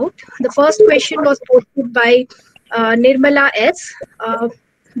reading it out. The first question was posted by Nirmala S.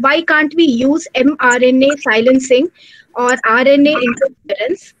 Why can't we use mRNA silencing or RNA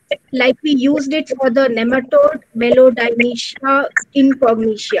interference like we used it for the nematode Melodinicia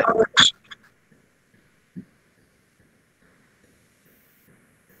incognitia?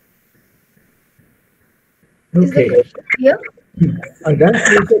 Is the question clear? That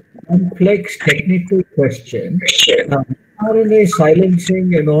is a complex technical question. RNA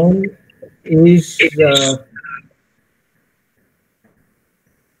silencing and all is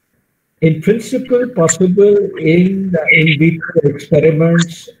in principle possible in vitro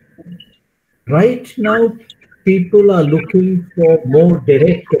experiments. Right now, people are looking for more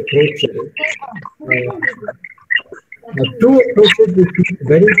direct approaches. Two approaches which are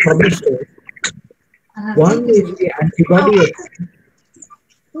very promising. One is the antibody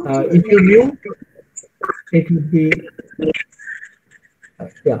approach. If you mute, it would be,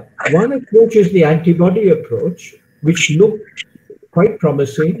 One approach is the antibody approach, which looked quite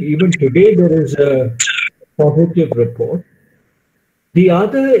promising. Even today, there is a positive report. The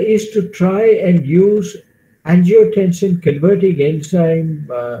other is to try and use angiotensin converting enzyme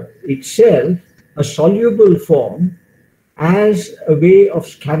itself, a soluble form, as a way of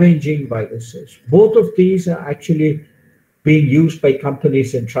scavenging viruses. Both of these are actually being used by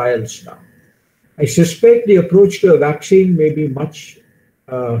companies in trials now. I suspect the approach to a vaccine may be much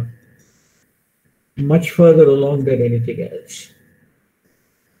further along than anything else.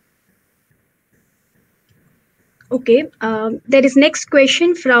 Okay, there is next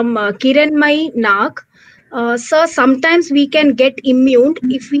question from Kiranmai Nag. Sir, sometimes we can get immune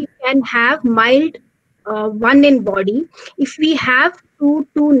if we can have mild one in body. If we have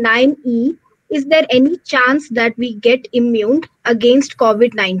 229E, is there any chance that we get immune against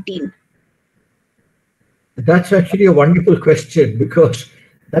COVID-19? That's actually a wonderful question, because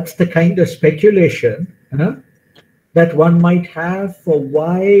that's the kind of speculation that one might have for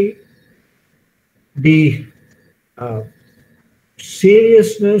why the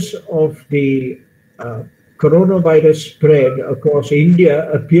seriousness of the coronavirus spread across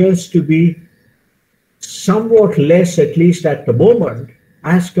India appears to be somewhat less, at least at the moment,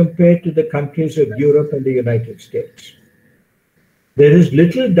 as compared to the countries of Europe and the United States. There is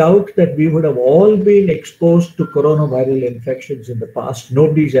little doubt that we would have all been exposed to coronavirus infections in the past.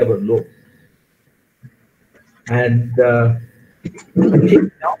 Nobody's ever known. And I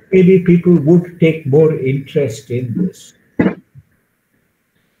think now maybe people would take more interest in this.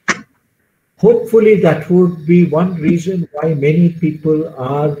 Hopefully that would be one reason why many people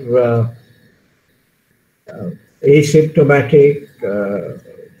are asymptomatic.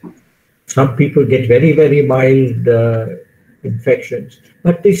 Some people get very, very mild infections.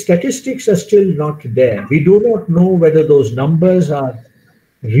 But the statistics are still not there. We do not know whether those numbers are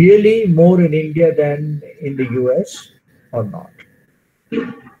really more in India than in the US or not.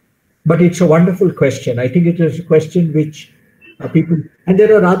 But it's a wonderful question. I think it is a question which people, and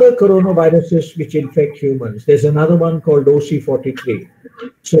there are other coronaviruses which infect humans. There's another one called OC43.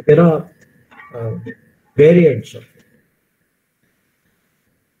 So there are variants of it.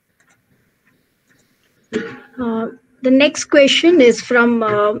 The next question is from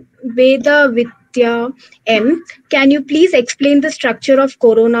Veda Vidya M. Can you please explain the structure of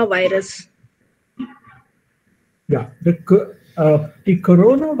coronavirus? Yeah, the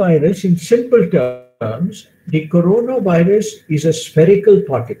coronavirus, in simple terms, the coronavirus is a spherical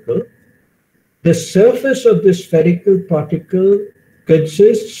particle. The surface of this spherical particle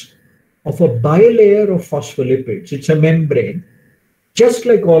consists of a bilayer of phospholipids. It's a membrane, just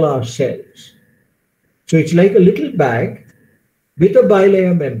like all our cells. So it's like a little bag with a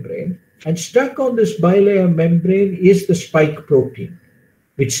bilayer membrane, and stuck on this bilayer membrane is the spike protein.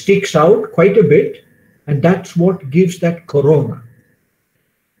 It sticks out quite a bit, and that's what gives that corona.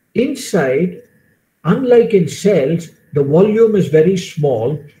 Inside, unlike in cells, the volume is very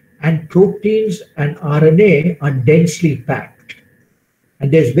small, and proteins and RNA are densely packed.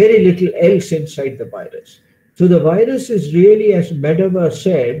 And there's very little else inside the virus. So the virus is really, as Medava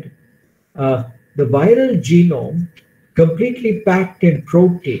said, the viral genome completely packed in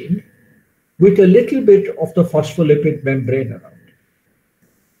protein with a little bit of the phospholipid membrane around.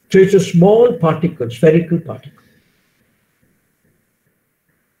 So it's a small particle, spherical particle.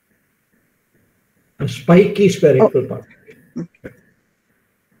 A spiky spherical particle.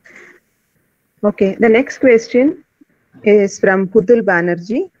 Okay, the next question is from Pudul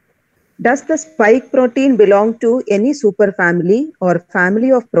Banerjee. Does the spike protein belong to any superfamily or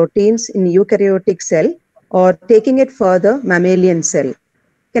family of proteins in eukaryotic cell, or taking it further, mammalian cell?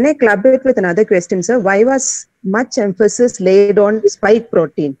 Can I club it with another question, sir? Why was much emphasis laid on spike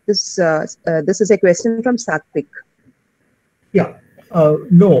protein? This is a question from Satvik. Yeah,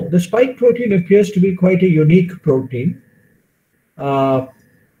 no, the spike protein appears to be quite a unique protein.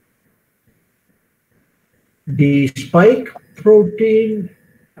 The spike protein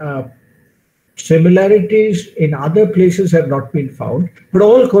similarities in other places have not been found, but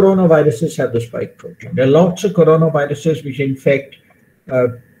all coronaviruses have the spike protein. There are lots of coronaviruses which infect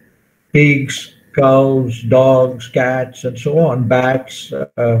pigs, cows, dogs, cats, and so on, bats,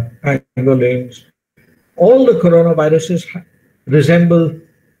 pangolins. All the coronaviruses resemble.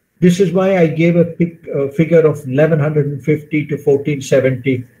 This is why I gave a figure of 1150 to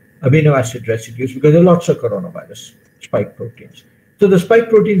 1470 amino acid residues, because there are lots of coronavirus spike proteins. So the spike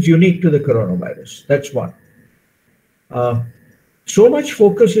protein is unique to the coronavirus. That's one. So much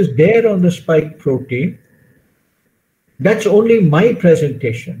focus is there on the spike protein. That's only my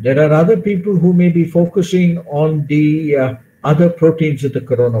presentation. There are other people who may be focusing on the other proteins of the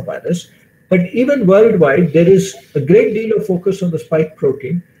coronavirus. But even worldwide, there is a great deal of focus on the spike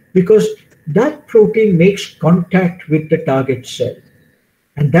protein, because that protein makes contact with the target cell.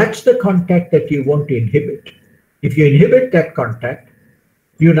 And that's the contact that you want to inhibit. If you inhibit that contact,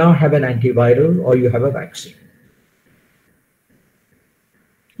 you now have an antiviral or you have a vaccine.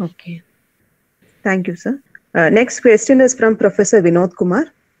 Okay. Thank you, sir. Next question is from Professor Vinod Kumar.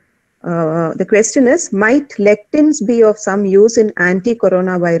 The question is, might lectins be of some use in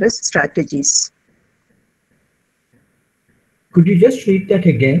anti-coronavirus strategies? Could you just read that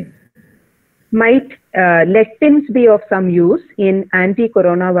again? Might lectins be of some use in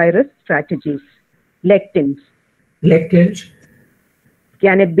anti-coronavirus strategies? Lectins. Lectins?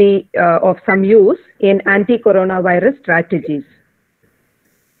 Can it be of some use in anti-coronavirus strategies?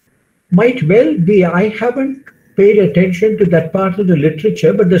 Might well be. I haven't paid attention to that part of the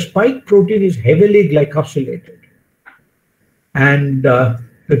literature, but the spike protein is heavily glycosylated. And the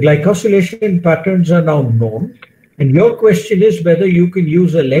glycosylation patterns are now known. And your question is whether you can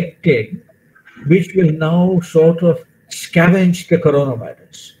use a lectin, which will now sort of scavenge the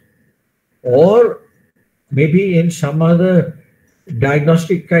coronavirus. Or maybe in some other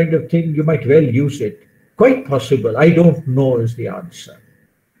diagnostic kind of thing, you might well use it. Quite possible. I don't know is the answer.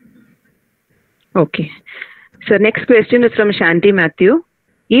 Okay. So next question is from Shanti Matthew.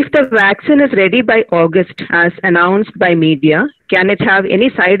 If the vaccine is ready by August as announced by media, can it have any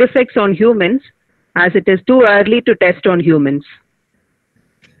side effects on humans, as it is too early to test on humans?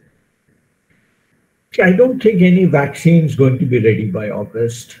 I don't think any vaccine is going to be ready by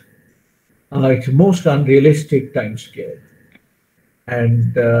August. It's the most unrealistic time scale.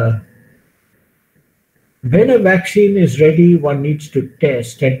 And when a vaccine is ready, one needs to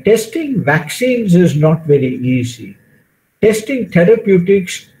test. And testing vaccines is not very easy. Testing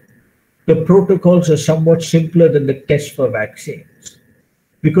therapeutics, the protocols are somewhat simpler than the test for vaccines.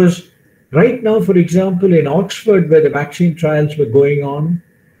 Because right now, for example, in Oxford, where the vaccine trials were going on,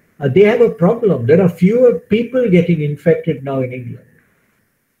 they have a problem. There are fewer people getting infected now in England.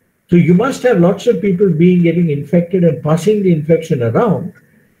 So you must have lots of people getting infected and passing the infection around.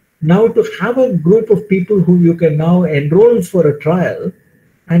 Now to have a group of people who you can now enroll for a trial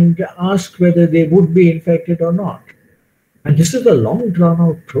and ask whether they would be infected or not. And this is a long drawn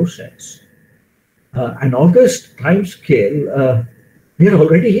out process. An August time scale, we are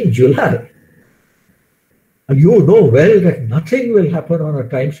already in July. You know well that nothing will happen on a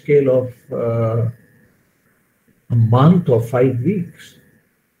time scale of a month or 5 weeks.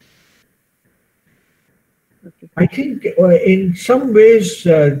 Okay. I think in some ways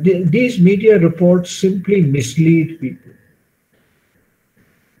these media reports simply mislead people.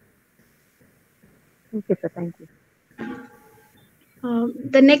 Okay, sir. Thank you.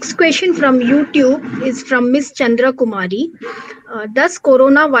 The next question from YouTube is from Miss Chandra Kumari. Does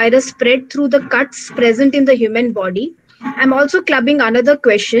coronavirus spread through the cuts present in the human body? I'm also clubbing another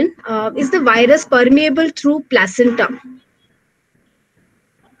question. Is the virus permeable through placenta?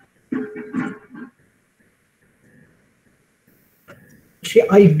 See,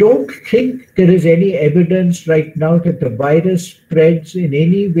 I don't think there is any evidence right now that the virus spreads in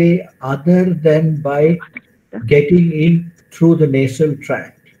any way other than by getting in through the nasal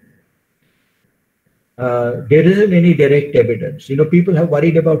tract. There isn't any direct evidence. You know, people have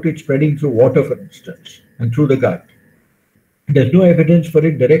worried about it spreading through water, for instance, and through the gut. There's no evidence for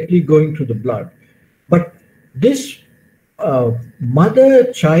it directly going through the blood. But this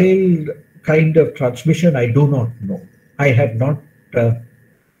mother-child kind of transmission, I do not know. I have not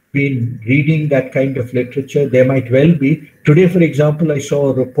been reading that kind of literature. There might well be. Today, for example, I saw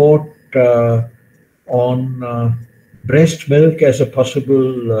a report on breast milk as a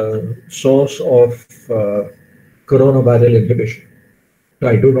possible source of coronavirus inhibition. So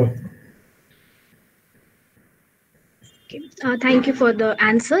I do not know. Okay. Thank you for the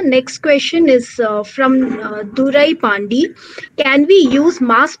answer. Next question is from Durai Pandi. Can we use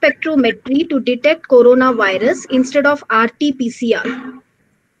mass spectrometry to detect coronavirus instead of RT-PCR?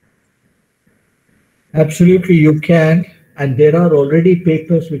 Absolutely, you can. And there are already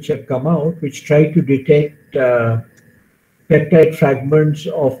papers which have come out which try to detect peptide fragments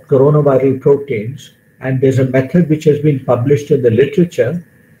of coronaviral proteins. And there's a method which has been published in the literature.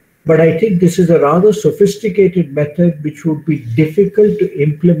 But I think this is a rather sophisticated method which would be difficult to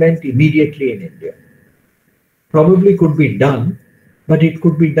implement immediately in India. Probably could be done, but it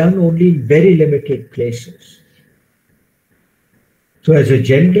could be done only in very limited places. So as a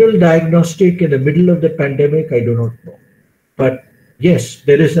general diagnostic in the middle of the pandemic, I do not know. But yes,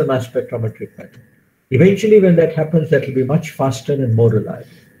 there is a mass spectrometric method. Eventually, when that happens, that will be much faster and more reliable.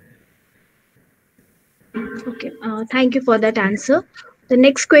 Okay, thank you for that answer. The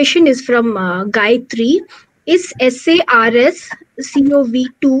next question is from Gayatri. Is SARS-CoV-2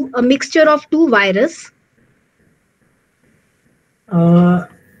 a mixture of two viruses? When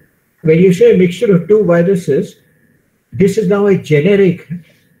you say a mixture of two viruses, this is now a generic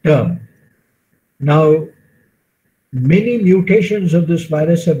term. Now, many mutations of this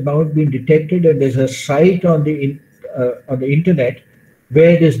virus have now been detected, and there's a site on the internet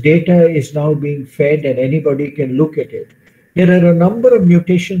where this data is now being fed and anybody can look at it. There are a number of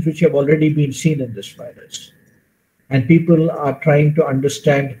mutations which have already been seen in this virus. And people are trying to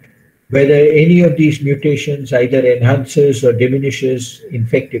understand whether any of these mutations either enhances or diminishes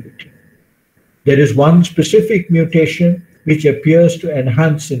infectivity. There is one specific mutation which appears to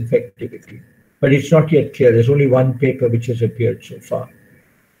enhance infectivity, but it's not yet clear. There's only one paper which has appeared so far.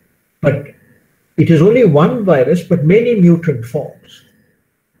 But it is only one virus, but many mutant forms.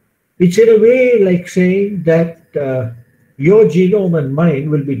 It's in a way like saying that your genome and mine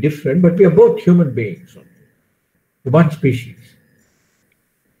will be different, but we are both human beings, one species.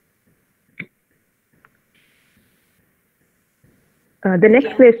 The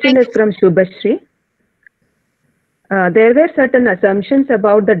next question is from Shubhashri. There were certain assumptions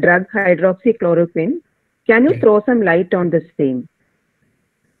about the drug hydroxychloroquine. Can you throw some light on the same?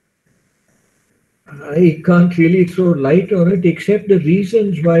 I can't really throw light on it, except the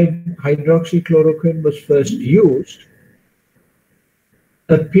reasons why hydroxychloroquine was first used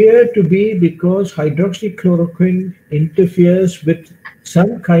appear to be because hydroxychloroquine interferes with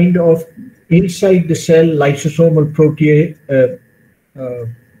some kind of inside the cell lysosomal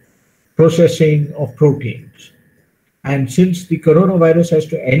processing of proteins. And since the coronavirus has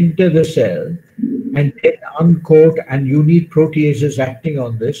to enter the cell and then uncoat, and you need proteases acting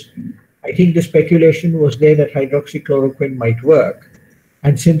on this, I think the speculation was there that hydroxychloroquine might work.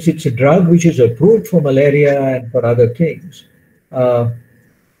 And since it's a drug which is approved for malaria and for other things,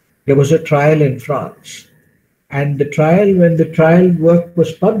 there was a trial in France. And the trial, when the trial work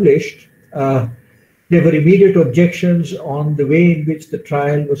was published, there were immediate objections on the way in which the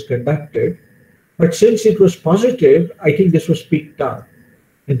trial was conducted. But since it was positive, I think this was picked up.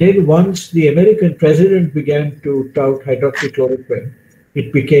 And then once the American president began to tout hydroxychloroquine,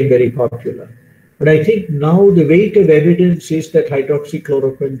 it became very popular. But I think now the weight of evidence is that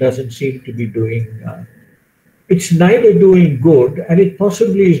hydroxychloroquine doesn't seem to be doing, it's neither doing good and it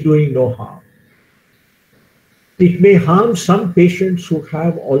possibly is doing no harm. it may harm some patients who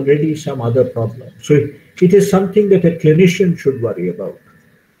have already some other problem. So it is something that a clinician should worry about.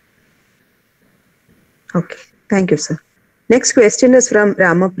 Okay, thank you, sir. Next question is from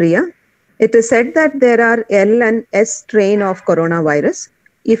Ramapriya. It is said that there are L and S strain of coronavirus.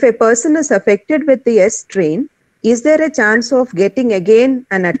 If a person is affected with the S strain, is there a chance of getting again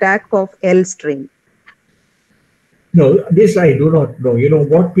an attack of L strain? No, this I do not know.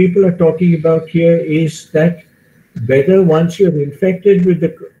 What people are talking about here is that whether once you're infected with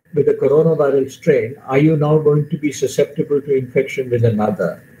the coronavirus strain, are you now going to be susceptible to infection with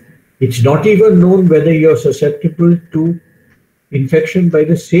another? It's not even known whether you're susceptible to infection by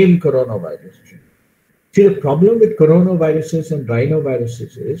the same coronavirus strain. See, the problem with coronaviruses and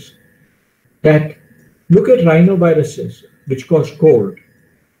rhinoviruses is that, look at rhinoviruses, which cause cold.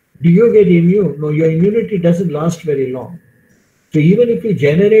 Do you get immune? No, your immunity doesn't last very long. So even if you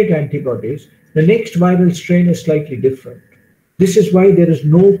generate antibodies, the next viral strain is slightly different. This is why there is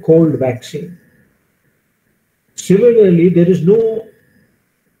no cold vaccine. Similarly, there is no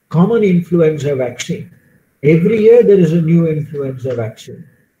common influenza vaccine. Every year there is a new influenza vaccine,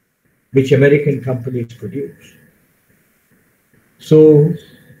 which American companies produce. So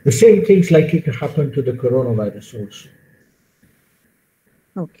the same thing's likely to happen to the coronavirus also.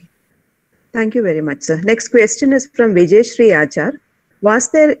 Okay. Thank you very much, sir. Next question is from Vijay Sri Achar.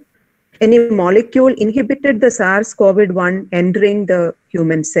 Was there any molecule inhibited the SARS-CoV-1 entering the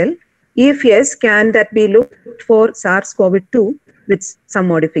human cell? If yes, can that be looked for SARS-CoV-2 with some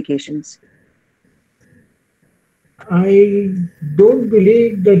modifications? I don't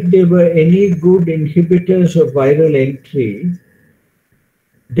believe that there were any good inhibitors of viral entry.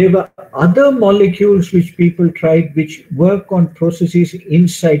 There were other molecules which people tried which work on processes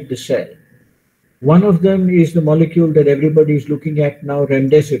inside the cell. One of them is the molecule that everybody is looking at now,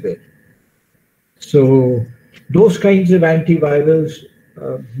 remdesivir. So those kinds of antivirals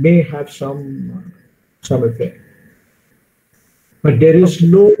may have some effect. But there is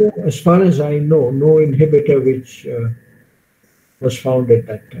no, as far as I know, no inhibitor which was found at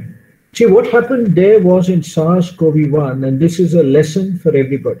that time. See, what happened there was in SARS-CoV-1, and this is a lesson for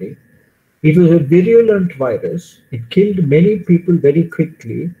everybody. It was a virulent virus. It killed many people very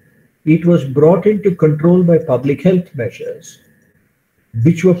quickly. It was brought into control by public health measures,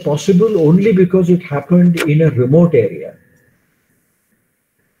 which were possible only because it happened in a remote area.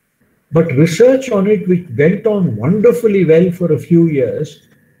 But research on it, which went on wonderfully well for a few years,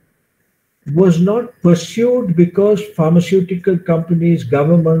 was not pursued because pharmaceutical companies,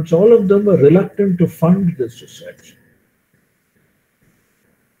 governments, all of them were reluctant to fund this research.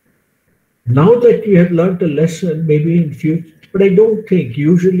 Now that we have learned a lesson, maybe in future, but I don't think,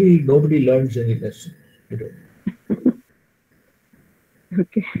 usually nobody learns any lessons. I don't.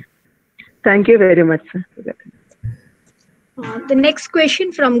 Okay. Thank you very much, sir. The next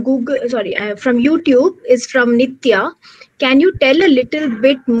question from from YouTube is from Nitya. Can you tell a little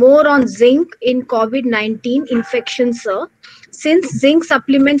bit more on zinc in COVID-19 infection, sir? Since zinc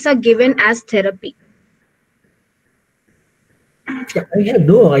supplements are given as therapy. I have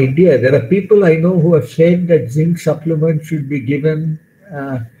no idea. There are people I know who have said that zinc supplements should be given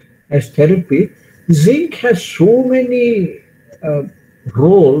as therapy. Zinc has so many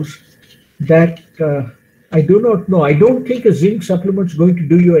roles that I do not know. I don't think a zinc supplement is going to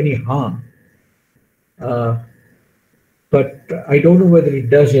do you any harm. But I don't know whether it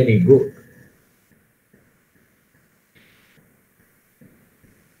does any good.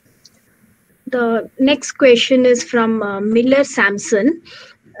 The next question is from Miller Samson.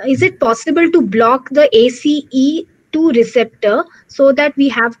 Is it possible to block the ACE2 receptor so that we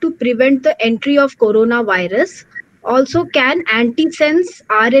have to prevent the entry of coronavirus? Also, can antisense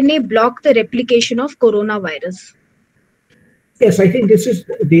RNA block the replication of coronavirus? Yes, I think this is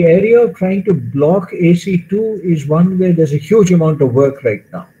the area of trying to block AC2 is one where there's a huge amount of work right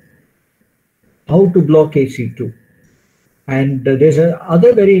now. How to block AC2. And there's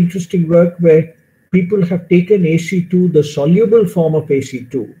other very interesting work where people have taken AC2, the soluble form of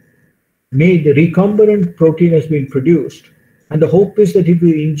AC2, made the recombinant protein has been produced. And the hope is that if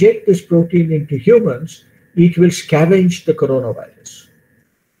you inject this protein into humans, it will scavenge the coronavirus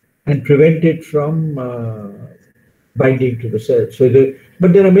and prevent it from binding to the cells.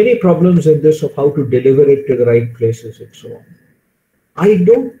 But there are many problems in this of how to deliver it to the right places and so on. I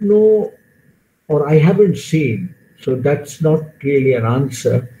don't know, or I haven't seen, so that's not really an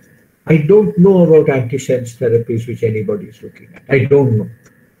answer. I don't know about antisense therapies which anybody is looking at. I don't know.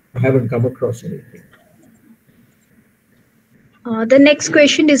 I haven't come across anything. The next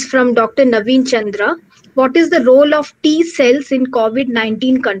question is from Dr. Naveen Chandra. What is the role of T cells in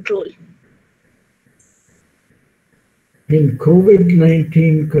COVID-19 control? In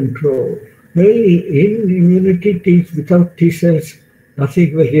COVID-19 control, well, in immunity without T cells,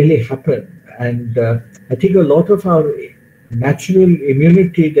 nothing will really happen. And I think a lot of our natural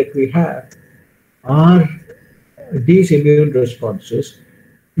immunity that we have are these immune responses.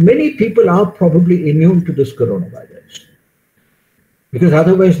 Many people are probably immune to this coronavirus because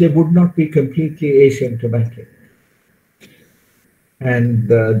otherwise they would not be completely asymptomatic. And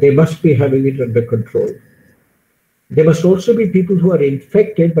they must be having it under control. There must also be people who are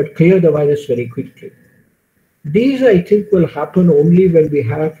infected but clear the virus very quickly. These, I think, will happen only when we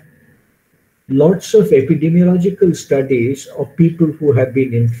have lots of epidemiological studies of people who have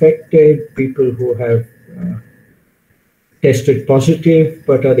been infected, people who have tested positive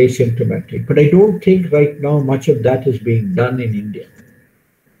but are asymptomatic. But I don't think right now much of that is being done in India.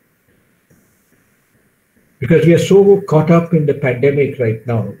 Because we are so caught up in the pandemic right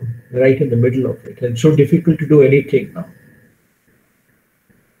now, right in the middle of it, and so difficult to do anything now.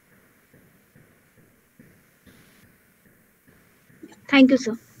 Thank you,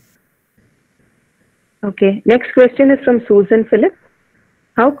 sir. Okay, next question is from Susan Phillips.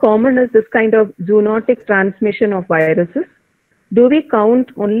 How common is this kind of zoonotic transmission of viruses? Do we count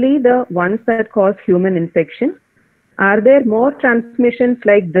only the ones that cause human infection? Are there more transmissions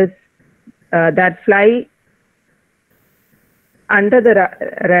like this that fly under the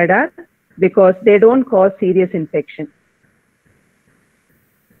radar because they don't cause serious infection?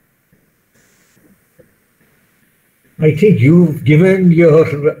 I think you've given your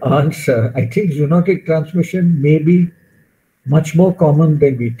answer. I think zoonotic transmission may be much more common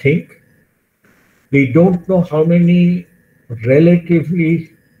than we think. We don't know how many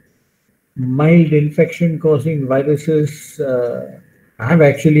relatively mild infection causing viruses have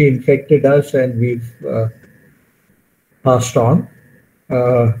actually infected us and we've passed on.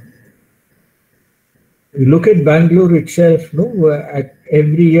 You look at Bangalore itself,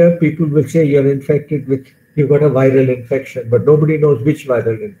 every year people will say you're infected with, you've got a viral infection, but nobody knows which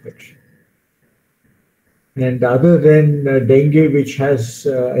viral infection. And other than dengue, which has,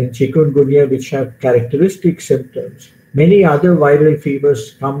 and chikungunya, which have characteristic symptoms, many other viral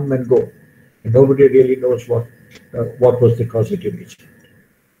fevers come and go. And nobody really knows what was the causative agent.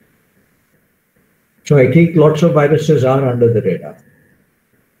 So I think lots of viruses are under the radar.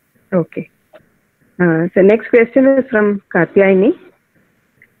 Okay. So next question is from Katyayani.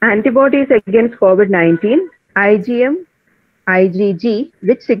 Antibodies against COVID-19, IgM, IgG,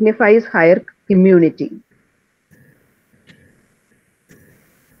 which signifies higher immunity?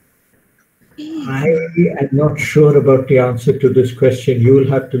 I am not sure about the answer to this question. You will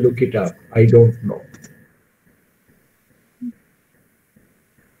have to look it up. I don't know.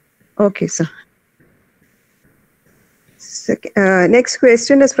 Okay, sir. Next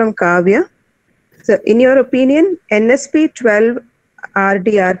question is from Kavya. So, in your opinion, NSP12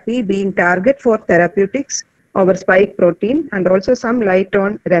 RDRP being target for therapeutics over spike protein, and also some light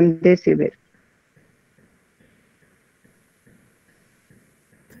on remdesivir.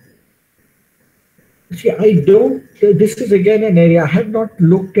 See, I don't, this is again an area, I have not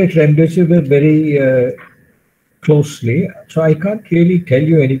looked at remdesivir very closely, so I can't really tell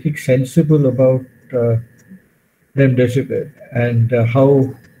you anything sensible about remdesivir and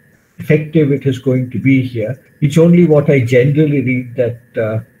how effective it is going to be here. It's only what I generally read that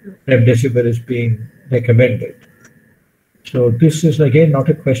remdesivir is being recommended. So this is again not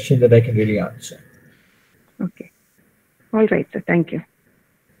a question that I can really answer. Okay. All right, sir. Thank you.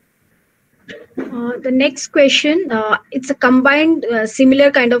 The next question, it's a combined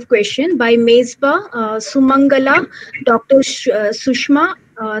similar kind of question by Mesba, Sumangala, Dr. Sushma,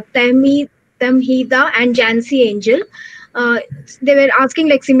 Tamhida, and Jancy Angel. They were asking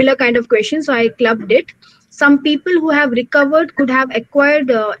like similar kind of questions, so I clubbed it. Some people who have recovered could have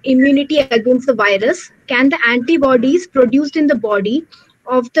acquired immunity against the virus. Can the antibodies produced in the body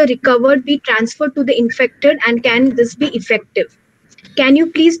of the recovered be transferred to the infected, and can this be effective? Can you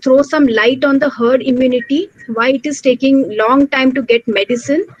please throw some light on the herd immunity, why it is taking long time to get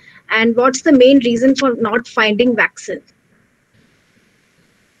medicine, and what's the main reason for not finding vaccine?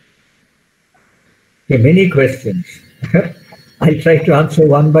 Okay, many questions. I'll try to answer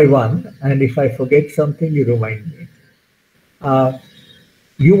one by one, and if I forget something, you remind me.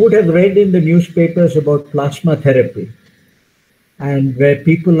 You would have read in the newspapers about plasma therapy, and where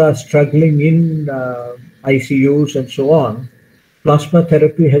people are struggling in ICUs and so on. Plasma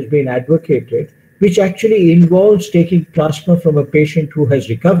therapy has been advocated, which actually involves taking plasma from a patient who has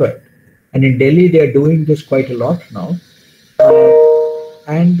recovered. And in Delhi, they are doing this quite a lot now,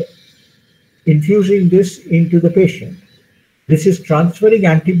 and infusing this into the patient. This is transferring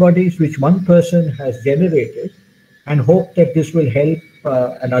antibodies which one person has generated and hope that this will help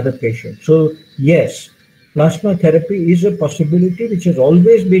another patient. So yes, plasma therapy is a possibility which has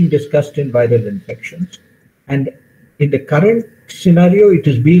always been discussed in viral infections. And in the current scenario, it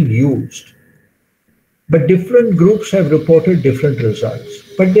is being used. But different groups have reported different results.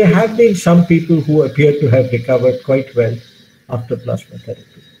 But there have been some people who appear to have recovered quite well after plasma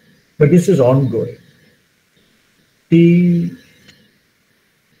therapy. But this is ongoing. The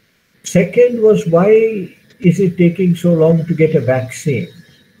second was, why is it taking so long to get a vaccine?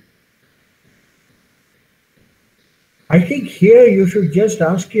 I think here you should just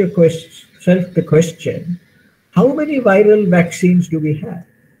ask yourself the question, how many viral vaccines do we have?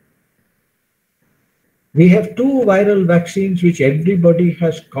 We have 2 viral vaccines which everybody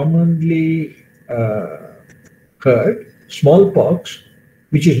has commonly heard. Smallpox,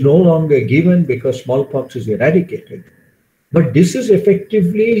 which is no longer given because smallpox is eradicated. But this is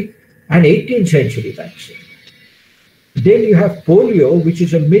effectively an 18th century vaccine. Then you have polio, which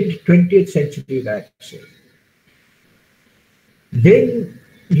is a mid-20th century vaccine. Then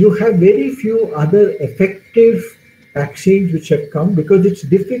you have very few other effective vaccines which have come, because it's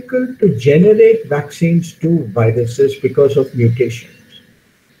difficult to generate vaccines to viruses because of mutations.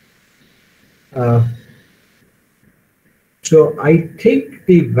 So I think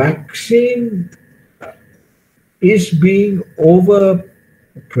the vaccine is being over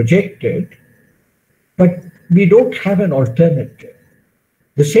projected, but we don't have an alternative.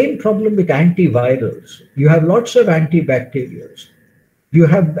 The same problem with antivirals. You have lots of antibacterials. You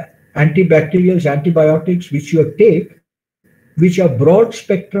have antibacterials, antibiotics which you take, which are broad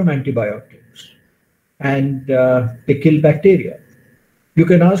spectrum antibiotics, and they kill bacteria. You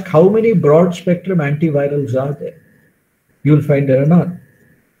can ask how many broad spectrum antivirals are there? You'll find there are none.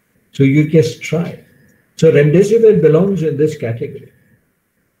 So you just try. So remdesivir belongs in this category.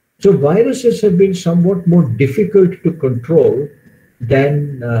 So viruses have been somewhat more difficult to control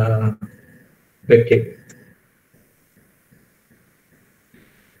than bacteria.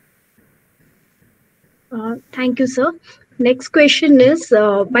 Thank you, sir. Next question is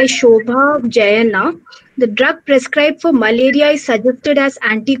by Shobha Jayana. The drug prescribed for malaria is suggested as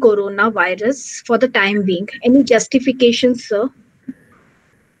anti-coronavirus for the time being. Any justification, sir?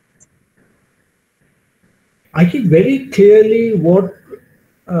 I think very clearly what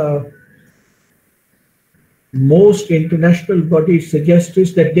most international bodies suggest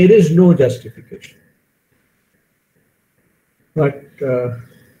is that there is no justification. But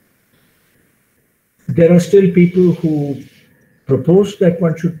there are still people who propose that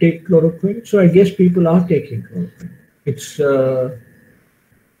one should take chloroquine. So I guess people are taking chloroquine. It's,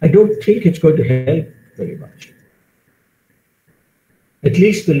 I don't think it's going to help very much. At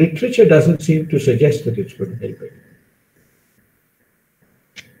least the literature doesn't seem to suggest that it's going to help it.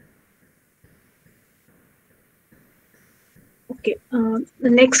 Okay. The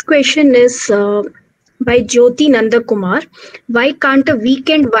next question is by Jyoti Nandakumar. Why can't a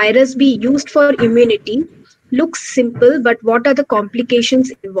weekend virus be used for immunity? Looks simple, but what are the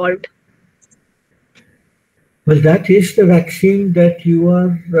complications involved? Well, that is the vaccine that you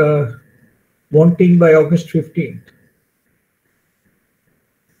are wanting by August 15th.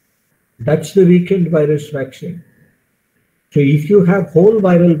 That's the weekend virus vaccine. So if you have whole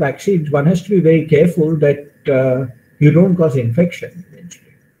viral vaccines, one has to be very careful that you don't cause infection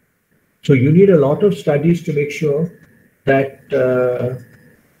eventually. So you need a lot of studies to make sure that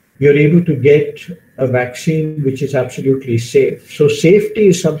you're able to get a vaccine which is absolutely safe. So safety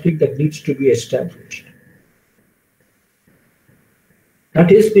is something that needs to be established.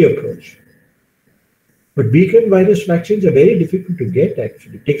 That is the approach. But weekend virus vaccines are very difficult to get,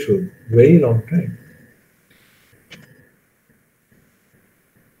 actually. It takes a very long time.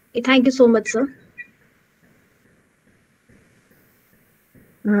 Thank you so much, sir.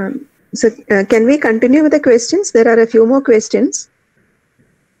 So can we continue with the questions? There are a few more questions.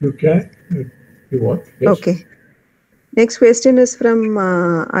 You can, if you want. Yes. Okay. Next question is from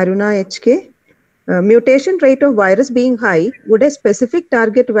Aruna HK. Mutation rate of virus being high, would a specific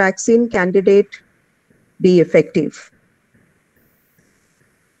target vaccine candidate be effective?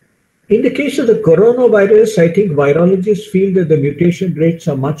 In the case of the coronavirus, I think virologists feel that the mutation rates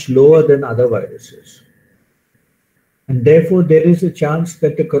are much lower than other viruses. And therefore, there is a chance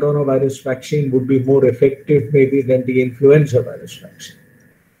that the coronavirus vaccine would be more effective maybe than the influenza virus vaccine.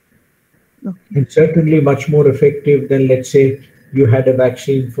 Okay. And certainly much more effective than, let's say, you had a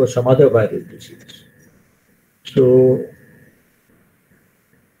vaccine for some other viral disease. So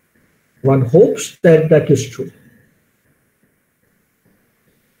one hopes that that is true.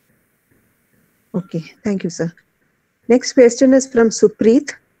 Okay, thank you, sir. Next question is from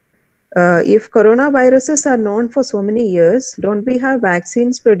Supreet. If coronaviruses are known for so many years, don't we have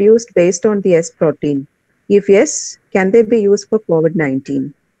vaccines produced based on the S protein? If yes, can they be used for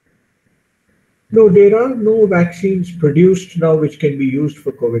COVID-19? No, there are no vaccines produced now which can be used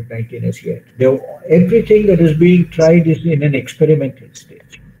for COVID-19 as yet. Everything that is being tried is in an experimental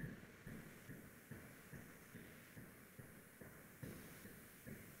stage.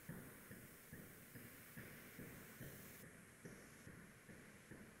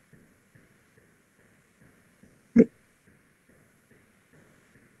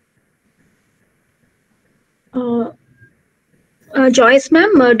 Joyce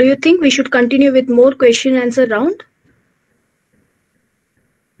ma'am, do you think we should continue with more question answer round?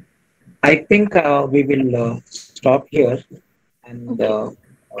 I think we will stop here, and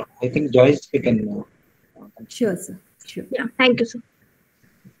I think Joyce, we can. Sure, sir. Sure. Yeah, thank you, sir.